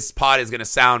think this pod is gonna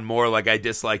sound more like I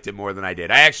disliked it more than I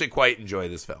did. I actually quite enjoy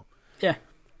this film. Yeah.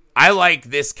 I like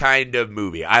this kind of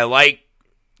movie. I like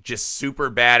just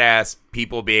super badass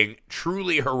people being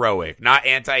truly heroic, not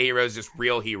anti-heroes, just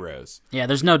real heroes. Yeah,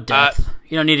 there's no depth.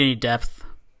 You don't need any depth.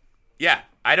 Yeah,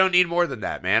 I don't need more than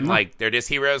that, man. Like, they're just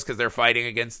heroes because they're fighting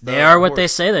against the They are what Horde. they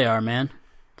say they are, man.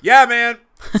 Yeah, man.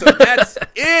 So that's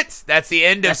it. That's the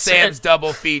end of That's Sam's it.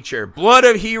 double feature. Blood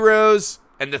of Heroes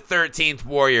and the 13th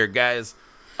Warrior, guys.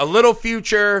 A little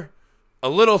future, a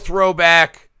little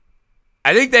throwback.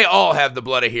 I think they all have the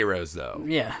Blood of Heroes, though.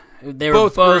 Yeah. They were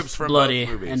Both groups both from bloody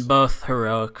both movies. and both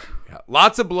heroic.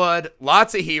 Lots of blood,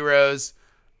 lots of heroes.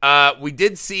 We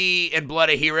did see in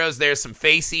Blood of Heroes there's some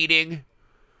face eating.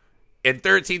 In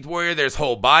 13th Warrior, there's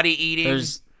whole body eating.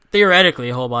 There's theoretically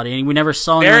a whole body, and we never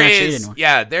saw anyone There actually eat is, anyone.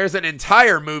 yeah, there's an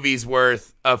entire movie's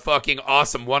worth of fucking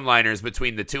awesome one-liners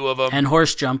between the two of them. And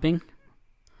horse jumping.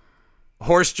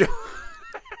 Horse jump.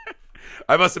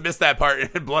 I must have missed that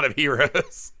part in Blood of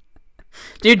Heroes.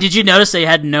 Dude, did you notice they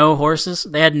had no horses?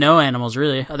 They had no animals,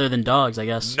 really, other than dogs, I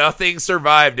guess. Nothing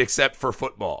survived except for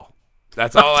football.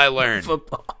 That's all I learned.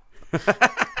 Football.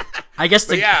 I guess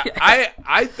But yeah,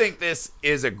 I think this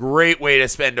is a great way to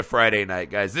spend a Friday night,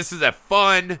 guys. This is a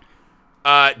fun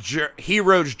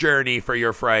hero's journey for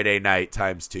your Friday night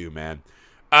times 2, man.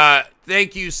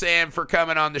 Thank you, Sam, for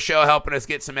coming on the show, helping us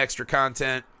get some extra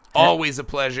content. Always a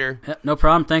pleasure. No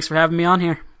problem. Thanks for having me on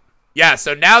here. Yeah,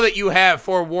 so now that you have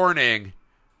forewarning,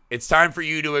 it's time for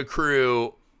you to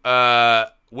accrue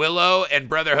Willow and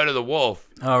Brotherhood of the Wolf.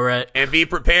 All right. And be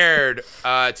prepared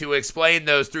to explain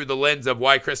those through the lens of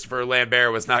why Christopher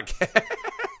Lambert was not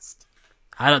cast.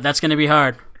 That's going to be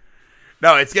hard.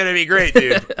 No, it's going to be great,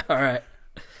 dude. All right.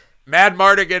 Mad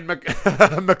Mardigan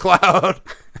McLeod.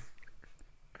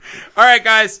 All right,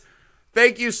 guys.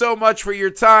 Thank you so much for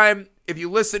your time. If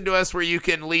you listen to us where you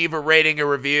can leave a rating, a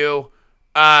review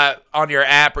on your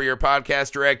app or your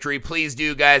podcast directory, please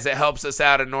do, guys. It helps us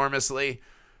out enormously.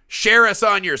 Share us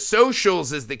on your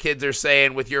socials, as the kids are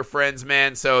saying, with your friends,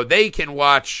 man, so they can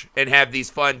watch and have these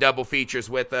fun double features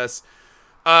with us.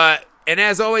 And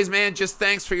as always, man, just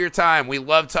thanks for your time. We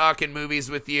love talking movies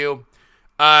with you.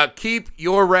 Keep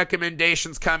your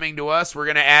recommendations coming to us. We're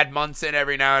going to add months in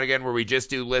every now and again where we just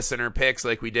do listener picks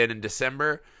like we did in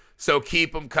December. So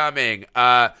keep them coming.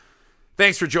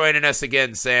 Thanks for joining us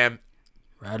again, Sam.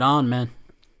 Right on, man.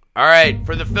 All right,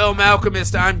 for the Film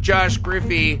Alchemist, I'm Josh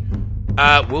Griffey.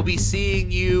 We'll be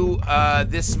seeing you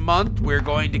this month. We're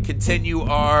going to continue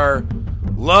our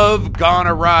Love Gone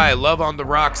Awry, Love on the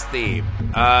Rocks theme.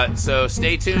 So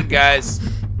stay tuned, guys.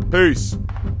 Peace.